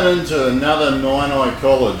you run into another Nine-Eye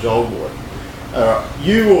College old boy,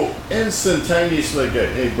 you will instantaneously go,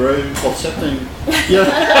 hey bro, what's happening?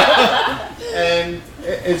 And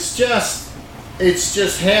it's just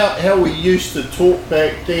how we used to talk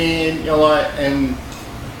back then, and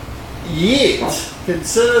yet,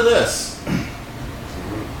 consider this,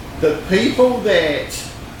 the people that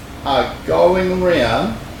are going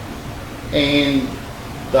around and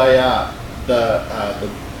they are the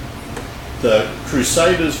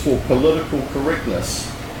crusaders for political correctness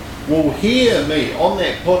will hear me on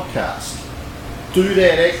that podcast do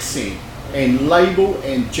that accent and label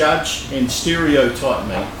and judge and stereotype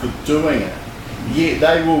me for doing it. Yet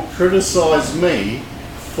they will criticise me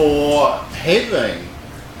for having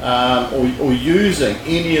or using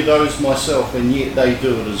any of those myself, and yet they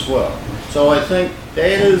do it as well. So I think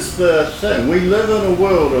that is the thing. We live in a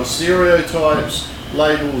world of stereotypes,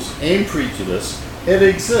 labels and prejudice. It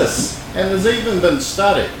exists, and there's even been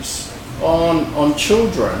studies on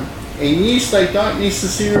children, and yes, they don't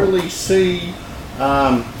necessarily see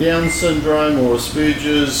Down syndrome or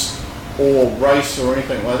Asperger's or race or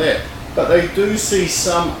anything like that, but they do see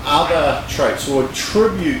some other traits or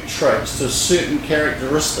attribute traits to certain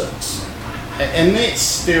characteristics, and that's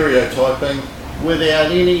stereotyping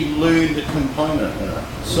without any learned component in it.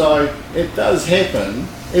 So it does happen.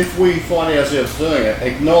 If we find ourselves doing it,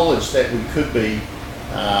 acknowledge that we could be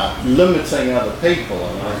limiting other people,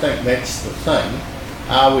 and I think that's the thing.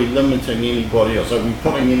 Are we limiting anybody else? Are we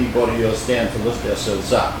putting anybody else down to lift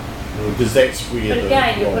ourselves up? Because that's where. But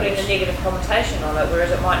again, you're putting a negative connotation on it, whereas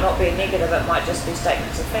it might not be a negative, it might just be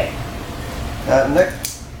statements of fact. Nick,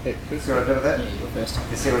 see what I did with that?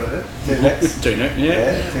 You see what I did? Do Nick's? Do Nick,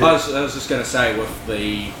 yeah. Yeah. I was just going to say with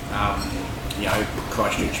the,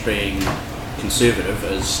 Christchurch being conservative,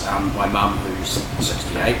 is my mum, who's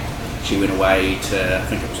 68, she went away to, I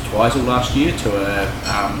think it was Twizel last year, to a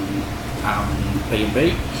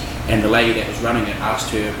B&B, and the lady that was running it asked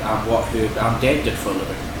her what her dad did for a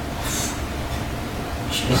living.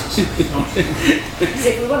 See,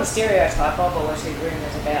 if we want a stereotype, I've always heard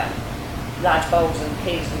rumours about large bowls and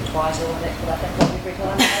peas and Twizel, and that's what I think of every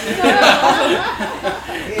time.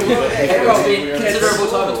 Considerable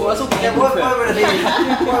time at Twizel. Yeah,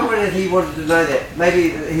 why would he wanted to know that? Maybe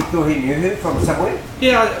he thought he knew her from somewhere?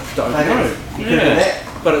 Yeah, I don't know. He could have done that.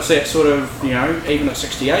 But it's that sort of, even at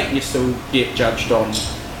 68, you still get judged on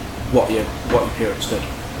what your parents did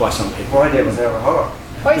by some people. My dad was an alcoholic.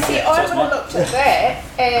 Well, you see, I would have looked at that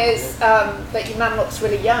as that your mum looks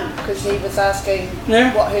really young because he was asking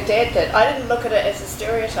what her dad did. I didn't look at it as a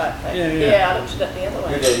stereotype thing. Yeah. I looked at it the other Your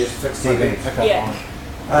way. dad used to fix TV. Yeah.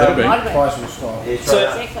 Could be. Might have been. Twice style. Yeah, So-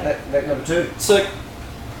 exactly. Nick number 2. So,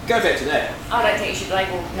 go back to that. I don't think you should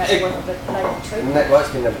label Nick with a label two. Nick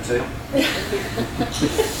likes me number 2.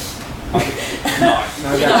 No.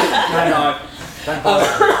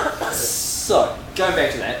 So, going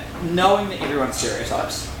back to that, knowing that everyone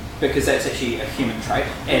stereotypes, because that's actually a human trait,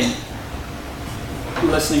 and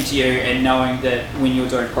listening to you and knowing that when you're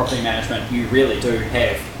doing property management, you really do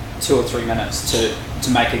have 2 or 3 minutes to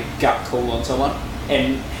make a gut call on someone,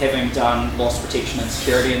 and having done loss protection and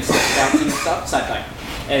security and bouncing and stuff, same thing.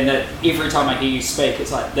 And that every time I hear you speak,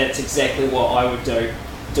 it's like that's exactly what I would do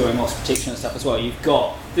doing loss protection and stuff as well. You've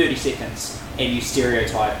got 30 seconds and you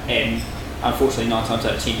stereotype, and unfortunately 9 times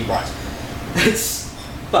out of 10 you're right.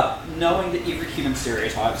 But knowing that every human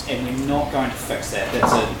stereotypes and we're not going to fix that,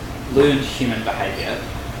 that's a learned human behaviour,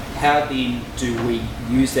 how then do we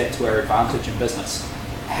use that to our advantage in business?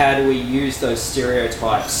 How do we use those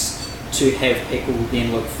stereotypes to have people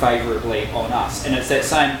then look favourably on us? And it's that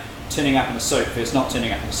same turning up in a suit versus not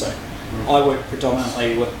turning up in a suit. I work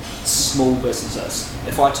predominantly with small businesses.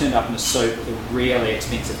 If I turned up in a suit with a really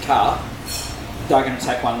expensive car, they're going to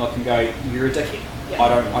take one look and go, "You're a dickhead. Yeah.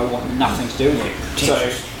 I want nothing to do with you."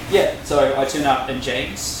 So I turn up in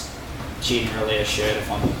jeans, generally a shirt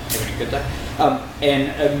if I'm having a good day, and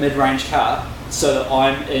a mid-range car, so that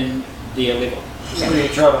I'm in their level. What do you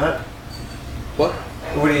drive at home? What?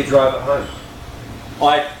 What do you drive at home?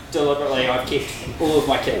 I've kept all of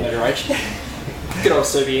my kit mid-range. Good old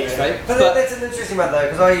Subi XP. But that's an interesting one though,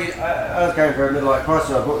 because I was going for a midlife crisis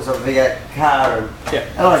and I bought myself a V8 car and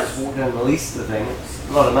I just walked in and leased the thing. It's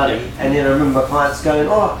a lot of money. Yeah. And then I remember my clients going,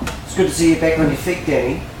 "Oh, it's good to see you back on your feet,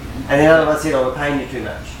 Danny." And then another one said, "Oh, we're paying you too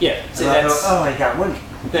much." Yeah, so and I thought, "Oh, you can't win."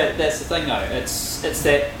 that's the thing though. It's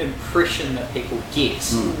that impression that people get.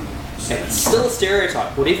 It's still a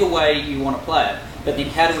stereotype, whatever way you want to play it. But then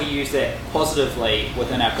how do we use that positively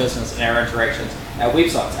within our business and our interactions, our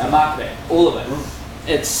websites, our marketing, all of it?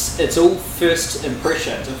 It's all first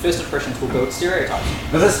impressions, and first impressions will build stereotypes.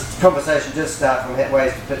 But this conversation does start from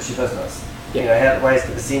ways to pitch your business. You know, how ways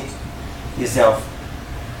to present yourself.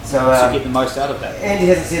 So get the most out of that. Andy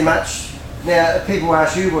hasn't said much. Now, if people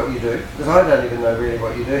ask you what you do, because I don't even know really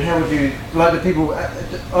what you do, how would you, like the people,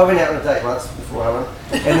 I went out on a date once before I went,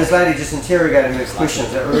 and this lady just interrogated me with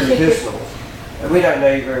questions that were really personal. And we don't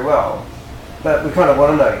know you very well, but we kind of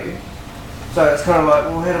want to know you. So it's kind of like,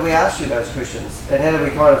 well, how do we ask you those questions? And how do we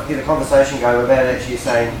kind of get a conversation going without actually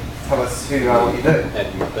saying, tell us who you are, what you do? How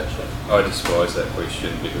do you pitch it? I despise that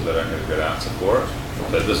question because I don't have a good answer for it.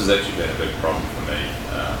 But this has actually been a big problem for me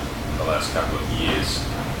in the last couple of years.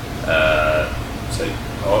 So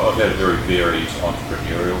I've had a very varied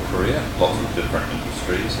entrepreneurial career, lots of different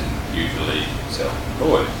industries, and usually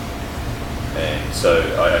self-employed. And so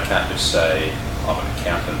I can't just say I'm an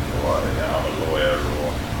accountant or I'm a lawyer,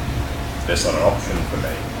 or that's not an option for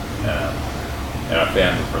me. And I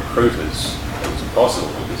found with recruiters it was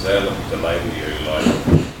impossible because they're looking to label you like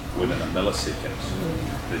within a millisecond.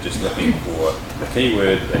 They're just looking for the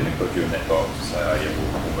keyword, they can put you in that box and say, "Oh yeah,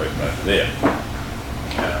 we'll move them over there."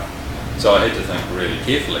 So I had to think really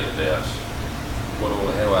carefully about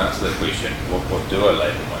how I answer that question. What do I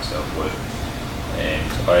label myself with? And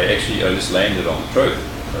I just landed on the truth.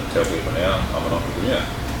 I tell people now I'm an entrepreneur.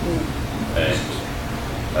 And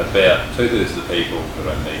about 2/3 of the people that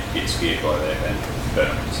I meet get scared by that and don't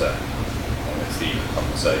know what to say. And that's the end of the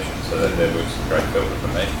conversation. So that works a great filter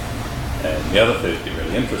for me. And the other third get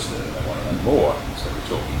really interested and they want to know more, so we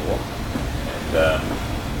talk more. And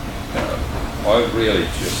I really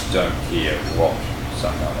just don't care what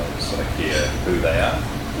someone is. I care who they are.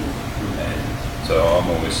 And so I'm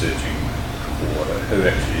always searching for who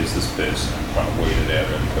actually is this person, and trying to weed it out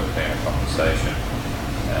really quickly in a conversation.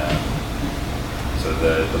 So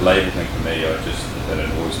the label thing for me, it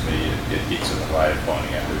annoys me. It gets in the way of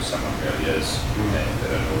finding out who someone really is, and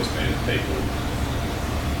it annoys me that people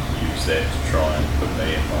use that to try and put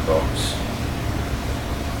me in my box.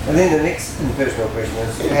 And then the next impersonal question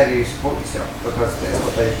is, how do you support yourself? Because that's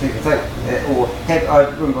what people think. I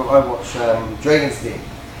remember I watched Dragon's Den,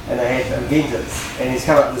 and they had inventors, and he's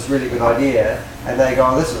come up with this really good idea, and they go,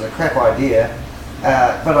 "Oh, this is a crap idea,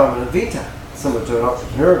 but I'm an inventor," similar to an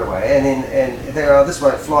entrepreneur in a way, and they go, "Oh, this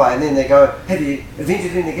won't fly," and then they go, "Have you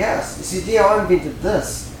invented anything else?" He said, "Yeah, I invented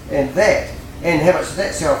this and that." And how much did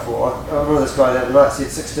that sell for? I remember this guy the other night said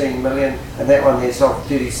 16 million, and that one there sold for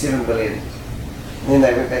 37 billion. And then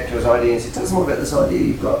they went back to his idea and said, "Tell us more about this idea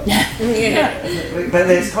you've got." But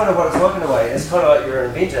that's kind of what it's like in a way. It's kind of like you're an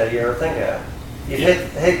inventor, you're a thinker.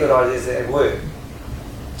 You've had good ideas that have worked.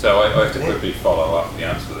 So I have to quickly follow up the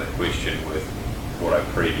answer to that question with what I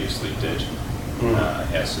previously did,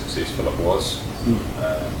 how successful it was.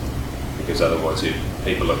 Because otherwise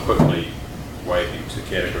people are quickly waiting to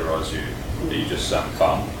categorise you. Are you just some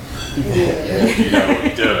bum? Do you know what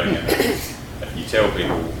you're doing? And if you tell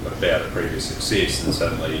people about a previous success, then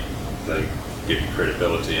suddenly they give you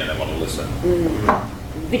credibility and they want to listen.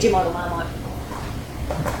 Vegemite Marmite.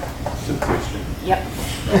 Good question. Yep.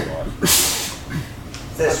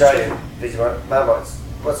 It's Australian Vegemite Marmites.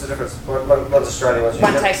 What's the difference? One's Australian, one's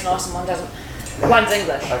One tastes nice and one doesn't. One's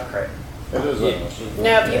English. Oh, great. It is English, isn't it?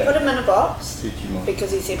 Now, have you put him in a box? Vegemite.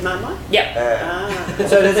 Because he said Marmite? Yep.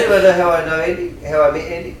 So does anyone know how I know Andy? How I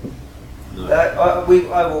met Andy? No.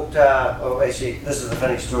 I walked, actually, this is a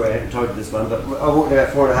funny story, I haven't told you this one, but I walked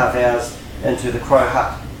about 4.5 hours into the Crow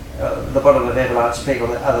Hut, the bottom of Avalanche Peak on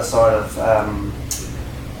the other side of,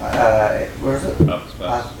 where is it?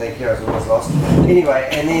 Thank you, I was almost lost. Anyway,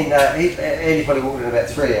 and then Andy probably walked in about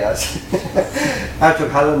 3 hours. I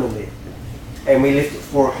took Helen in there, and we left at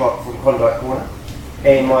 4 o'clock from Klondike Corner,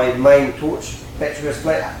 and my main torch battery was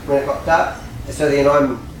flat when it got dark, so then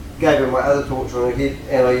I gave her my other torch on her head,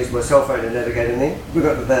 and I used my cell phone to navigate in there. We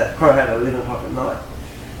got to the Crow Hut at 11 o'clock at night,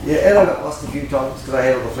 Yeah, and I got lost a few times because I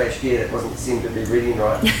had all the flash gear that wasn't seemed to be reading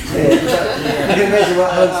right. Yeah. You can imagine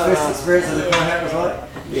what Alan's first experience of the crow hat was like?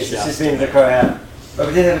 Yes, it's just been the crow hat. But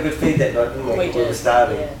we did have a good feed that night, didn't we? We did, were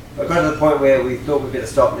starting. yeah. I got to the point where we thought we'd better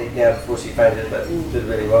stop and eat now before she fainted, but did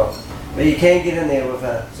really well. But you can get in there with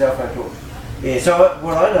a cell phone talk. Yeah, so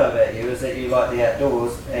what I know about you is that you like the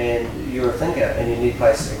outdoors and you're a thinker and you need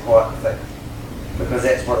places and quiet to think. Because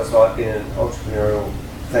that's what it's like being an entrepreneurial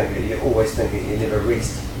thinker. You're always thinking, you never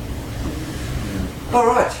rest.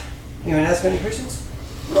 Alright, anyone else got any questions?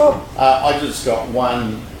 Rob? I just got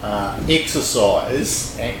one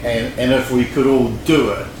exercise, and if we could all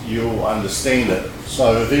do it, you'll understand it.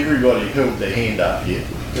 So if everybody held their hand up here.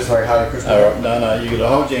 Just like Harley Christmas? Alright, no, you got to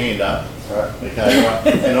hold your hand up. Alright. Okay, right.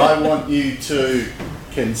 And I want you to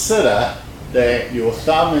consider that your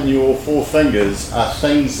thumb and your four fingers are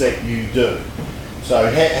things that you do. So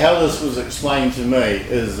how this was explained to me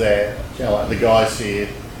is that, like the guy said,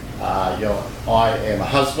 I am a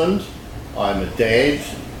husband, I'm a dad,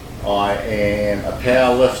 I am a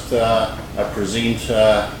power lifter, a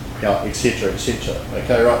presenter, etc., etc.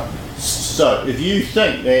 Okay, right? So if you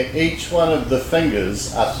think that each one of the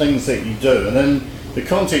fingers are things that you do, and in the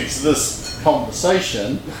context of this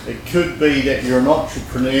conversation, it could be that you're an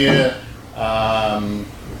entrepreneur,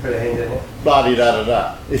 Put a hand in there. blah da da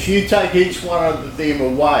da. If you take each one of them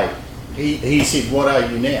away, he said, what are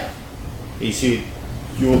you now? He said,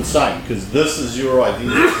 you're the same, because this is your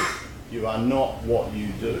identity. You are not what you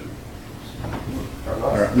do.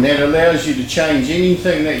 Alright, and that allows you to change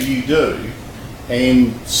anything that you do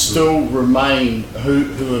and still remain who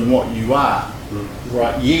and what you are.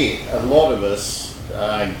 Right? Yet, a lot of us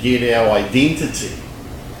get our identity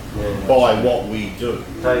by what we do.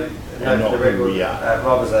 And not who we are.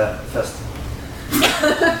 Rob is a fist.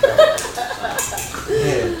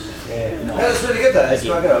 Yeah. No, that's really good though. That's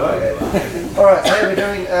quite good. I like it. Alright, so how are we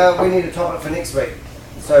doing? We need a topic for next week.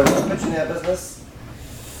 So we're pitching our business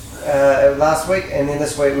last week, and then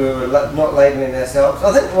this week we were not labelling ourselves.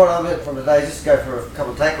 I think what I learned from today, just to go for a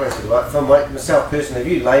couple of takeaways, right? From myself personally, if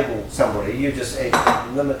you label somebody, you're just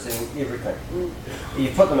limiting everything. You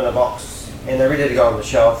put them in a box, and they're ready to go on the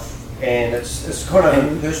shelf. And it's kind of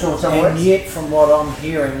impersonal in some ways. And yet, from what I'm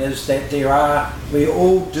hearing, is that we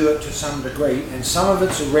all do it to some degree, and some of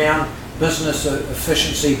it's around business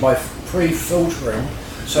efficiency by pre-filtering,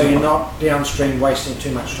 so you're not downstream wasting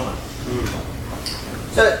too much time.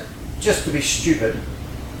 So, just to be stupid,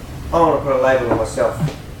 I want to put a label on myself,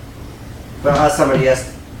 but I ask somebody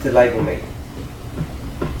else to label me.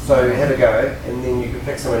 So have a go, and then you can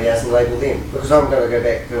pick somebody else and label them. Because I'm going to go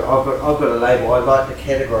back to, I've got a label, I like to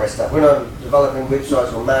categorise stuff. When I'm developing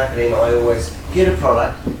websites or marketing, I always get a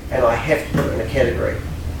product and I have to put it in a category.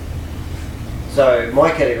 So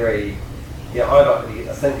my category, I like to be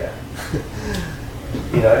a thinker.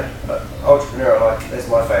 Entrepreneur, that's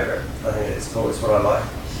my favourite. I think it's cool, it's what I like.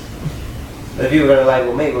 But if you were going to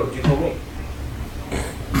label me, what would you call me?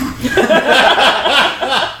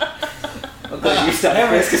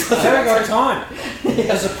 Haven't got time.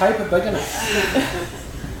 Is the paper big enough?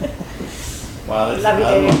 Well, Love you,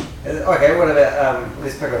 Daniel. Okay, what about,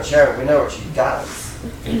 let's pick on Sharon. We know what she does.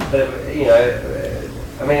 But,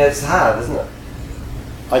 it's hard, isn't it?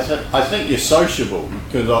 I think you're sociable,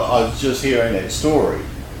 because I was just hearing that story.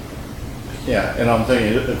 Yeah, and I'm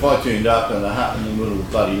thinking, if I turned up in a hut in the middle of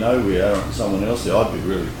bloody nowhere and someone else there, I'd be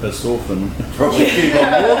really pissed off and probably keep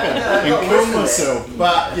on walking and kill myself.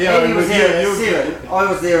 But Andy was there at 7,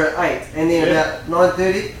 I was there at 8, and then about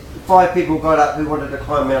 9:30, 5 people got up who wanted to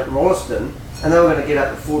climb Mount Rolleston, and they were going to get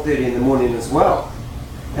up at 4:30 in the morning as well.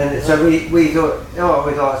 And so we thought,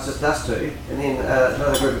 it's just us two, and then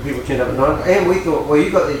another group of people turned up at 9, and we thought, well, you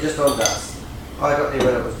got there just on dusk. I got there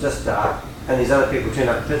when it was just dark. And these other people turned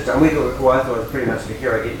up at pitch dark. And we thought, I thought it was pretty much the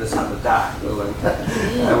hero get this up the dark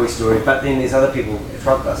little story. But then there's other people in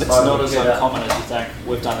front of us. It's not as uncommon as you think.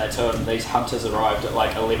 We've done that too, and these hunters arrived at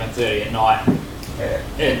like 11:30 at night,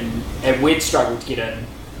 and we'd struggled to get in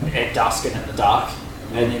at dusk and in the dark.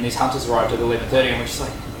 And then these hunters arrived at 11:30, and we're just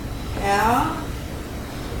like,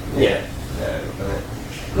 Yeah.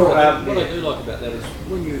 Cool. What I do like about that is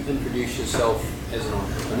when you introduce yourself as an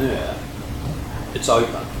entrepreneur, it's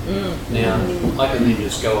open. Now, I can then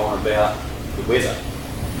just go on about the weather,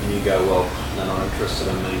 and you go, well, they're not interested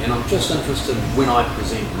in me. And I'm just interested when I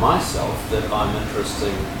present myself that I'm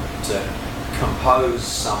interested to compose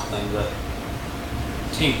something that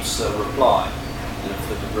tempts a reply. And if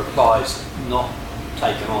the reply's not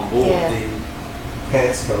taken on board, then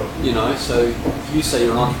that's cool. so if you say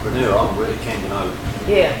you're an entrepreneur, I'm really keen to know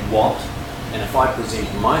what. And if I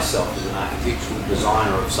present myself as an architectural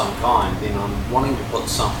designer of some kind, then I'm wanting to put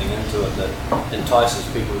something into it that entices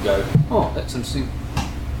people to go, oh, that's interesting,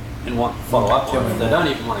 and want to follow up on it. If they don't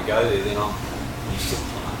even want to go there, then I'm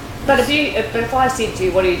But if I said to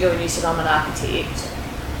you, what are you doing? You said, I'm an architect.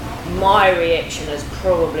 My reaction is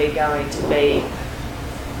probably going to be,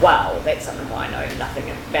 well, that's something I know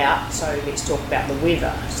nothing about, so let's talk about the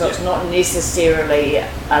weather. So it's not necessarily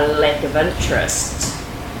a lack of interest.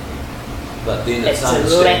 But then It's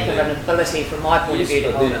a lack of an ability from my point of view to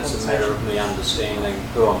but hold then a it's a matter conversation. of me understanding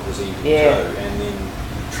who I'm presenting Yeah. to, and then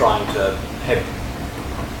trying to have,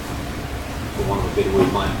 for want of a better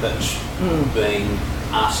word, my pitch being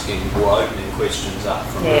asking or opening questions up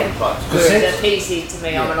from different types. Whereas if he said to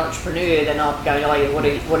me, I'm an entrepreneur, then I'm going, oh yeah,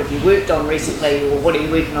 what have you worked on recently, or what are you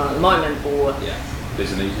working on at the moment, or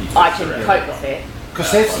There's an easy I fix can around cope it. with that.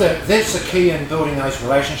 Because that's the key in building those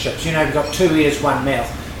relationships. You know, you've got 2 ears, 1 mouth.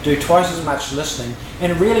 Do twice as much listening,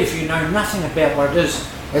 and really, if you know nothing about what it is,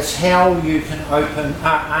 it's how you can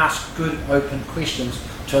ask good open questions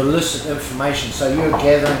to elicit information. So you're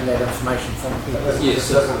gathering that information from people. Yes.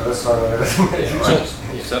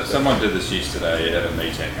 So someone did this yesterday at a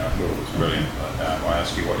meeting. I thought it was brilliant. I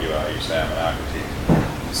ask you what you are, you say I'm an architect.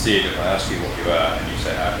 Instead, if I ask you what you are and you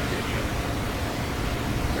say architecture,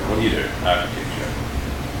 so what do you do? Architecture.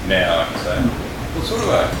 Now I can say, what sort of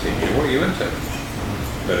architecture? What are you into?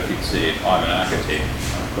 But if you'd said, I'm an architect,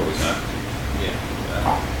 I'd probably say,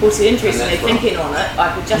 Well, it's interesting, thinking on it,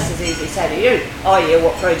 I could just as easily say to you, oh yeah,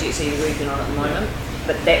 what projects are you working on at the moment?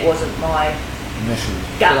 But that wasn't my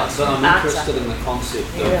gut So I'm answer. interested in the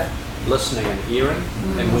concept of listening and hearing,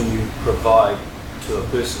 and when you provide to a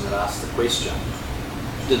person that asks the question,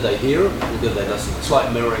 did they hear it or did they listen? It's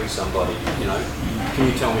like mirroring somebody, you know, can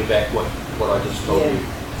you tell me back what I just told you,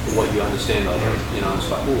 or what you understand I heard? You know, it's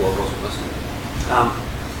like, oh, I wasn't listening.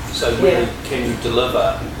 So really, can you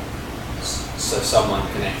deliver so someone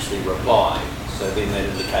can actually reply? So then that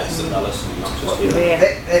indicates that they're listening, not just hearing.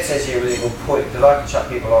 That's actually a really good point, because I can shut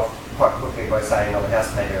people off quite quickly by saying I'm a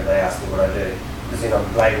house painter and they ask me what I do. Because then I'm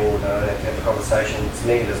labelled and I don't have to have a conversation. It's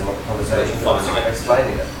me that doesn't want the conversation, but I'm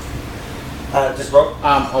explaining it. Just Rob?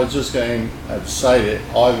 I was just going to say that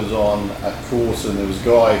I was on a course and there was a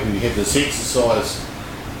guy who had this exercise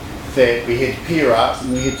that we had to pair up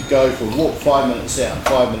and we had to go for a walk 5 minutes out and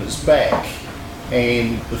 5 minutes back.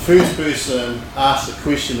 And the first person asks a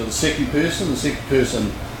question to the second person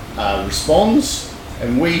responds,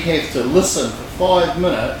 and we have to listen for 5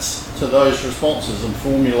 minutes to those responses and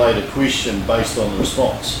formulate a question based on the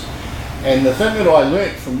response. And the thing that I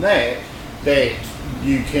learnt from that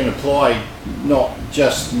you can apply not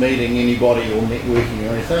just meeting anybody or networking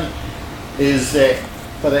or anything, is that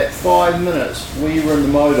for that 5 minutes we were in the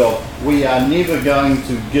mode of we are never going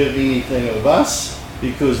to give anything of us,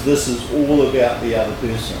 because this is all about the other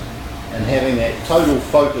person, and having that total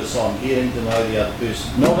focus on getting to know the other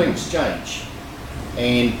person, not exchange.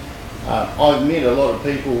 And I've met a lot of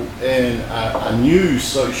people in a new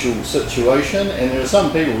social situation, and there are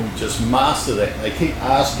some people who just master that. They keep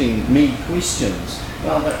asking me questions. And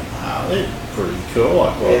I'm like, wow, they're pretty cool.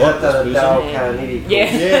 I quite like this person. Yeah,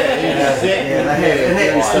 exactly.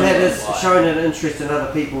 And that is showing an interest in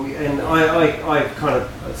other people. And I kind of,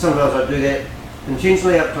 sometimes I do that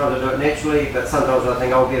intentionally, other times I do it naturally, but sometimes I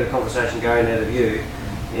think I'll get a conversation going out of you.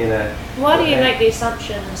 You know. Why do you make the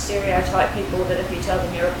assumption and stereotype people that if you tell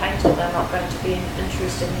them you're a painter, they're not going to be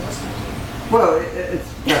interested in listening to you? Well,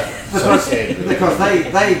 because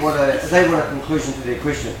they want a conclusion to their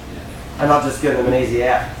question, and I've just given them an easy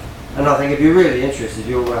out. And I think if you're really interested,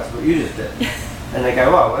 you'll ask what you just did. And they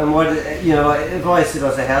go, oh, and what, you know, like if I said I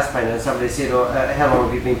was a house painter and somebody said, oh, how long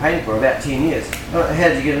have you been painting for? About 10 years. How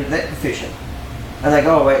did you get into that profession? And they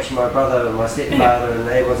go, oh, actually my brother and my stepfather and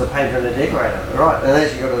they was a painter and a decorator, right? And they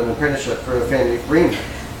actually got an apprenticeship for a family friend.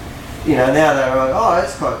 You know, now they're like, oh,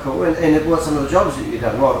 that's quite cool. And what some of the jobs that you've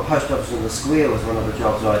done? Well, the post office in the square was one of the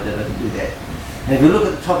jobs I did to do that. And if you look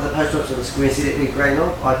at the top of the post office in the square, see that big grey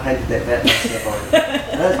knob? I painted that back myself on it.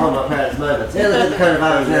 And that's one of my proudest moments. Yeah, look at the coat of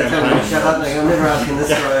arms now telling me to shut up and I'm never asking this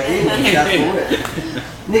guy again.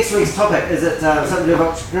 Next week's topic, is it something to do with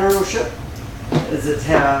entrepreneurship? Is it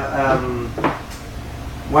how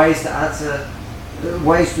ways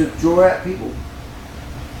to draw out people?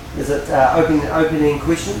 Is it opening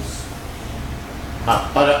questions?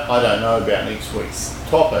 I don't know about next week's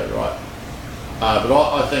topic, right? But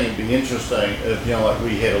I think it'd be interesting if, you know, like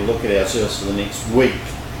we had a look at ourselves for the next week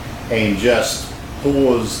and just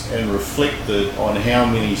paused and reflected on how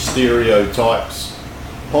many stereotypes,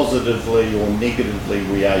 positively or negatively,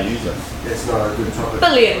 we are using. That's not a good topic.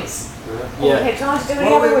 Billions. We had time to do any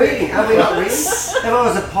What are other we work. reading? Are we not reading? If I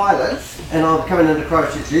was a pilot and I'm coming into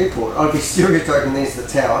Christchurch Airport, I'd be stereotyping there's the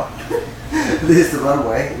tower, there's the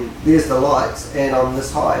runway, and there's the lights, and I'm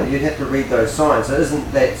this high. You'd have to read those signs. So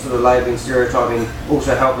isn't that sort of labelling, stereotyping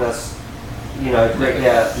also helping us, direct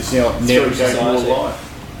our... You see how navigate your life.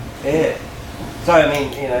 Yeah. So, I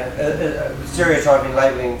mean, stereotyping,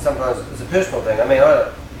 labelling sometimes is a personal thing. I mean,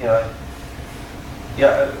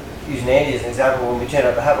 using Andy as an example, when we turned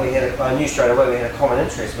up the hut, I knew straight away we had a common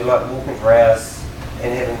interest. We like walking for hours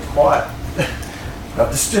and having quiet. I've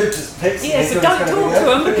disturbed his peace. Yeah, so don't talk to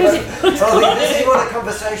him because does he want a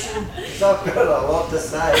conversation? So I've got a lot to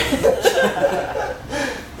say.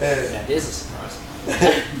 Now, there's a surprise.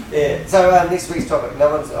 Yeah. So next week's topic. No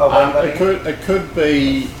one's. It could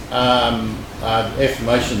be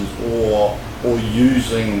affirmations or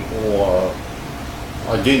using or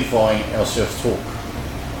identifying our self-talk.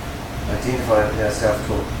 Identifying our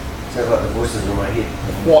self-talk. Sounds like the voices in my head.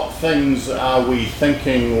 What things are we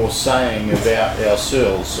thinking or saying about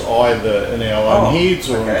ourselves, either in our own heads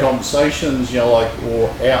or in conversations, or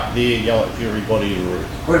out there, to everybody to read?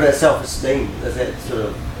 What about self-esteem? Is that sort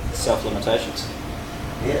of Self-limitations.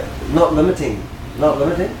 Yeah, not limiting.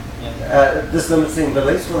 This limiting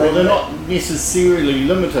beliefs. Well, they're not necessarily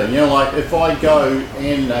limiting. If I go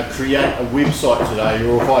and create a website today,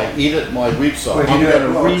 or if I edit my website, I'm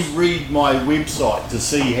going to reread my website to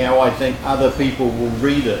see how I think other people will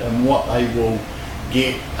read it and what they will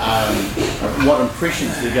get, what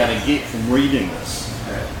impressions they're going to get from reading this.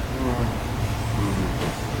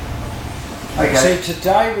 Okay. See,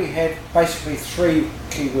 today we had basically 3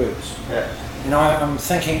 keywords. Yeah. And I'm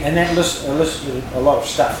thinking, and that listed a lot of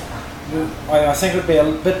stuff. I think it would be a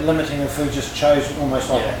bit limiting if we just chose almost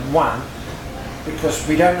like one, because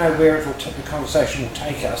we don't know where the conversation will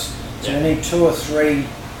take us. So we need 2 or 3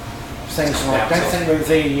 things, and I don't think we're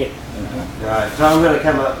there yet. Right. So I'm going to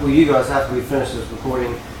come up with you guys after we finish this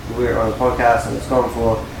recording. We're on the podcast, and it's gone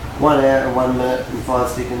for 1 hour and 1 minute and 5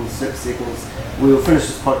 seconds, 6 seconds. We'll finish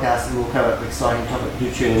this podcast and we'll come up with an exciting topic.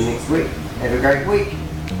 Do tune in next week. Have a great week.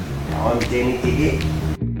 I'm Danny Diggett.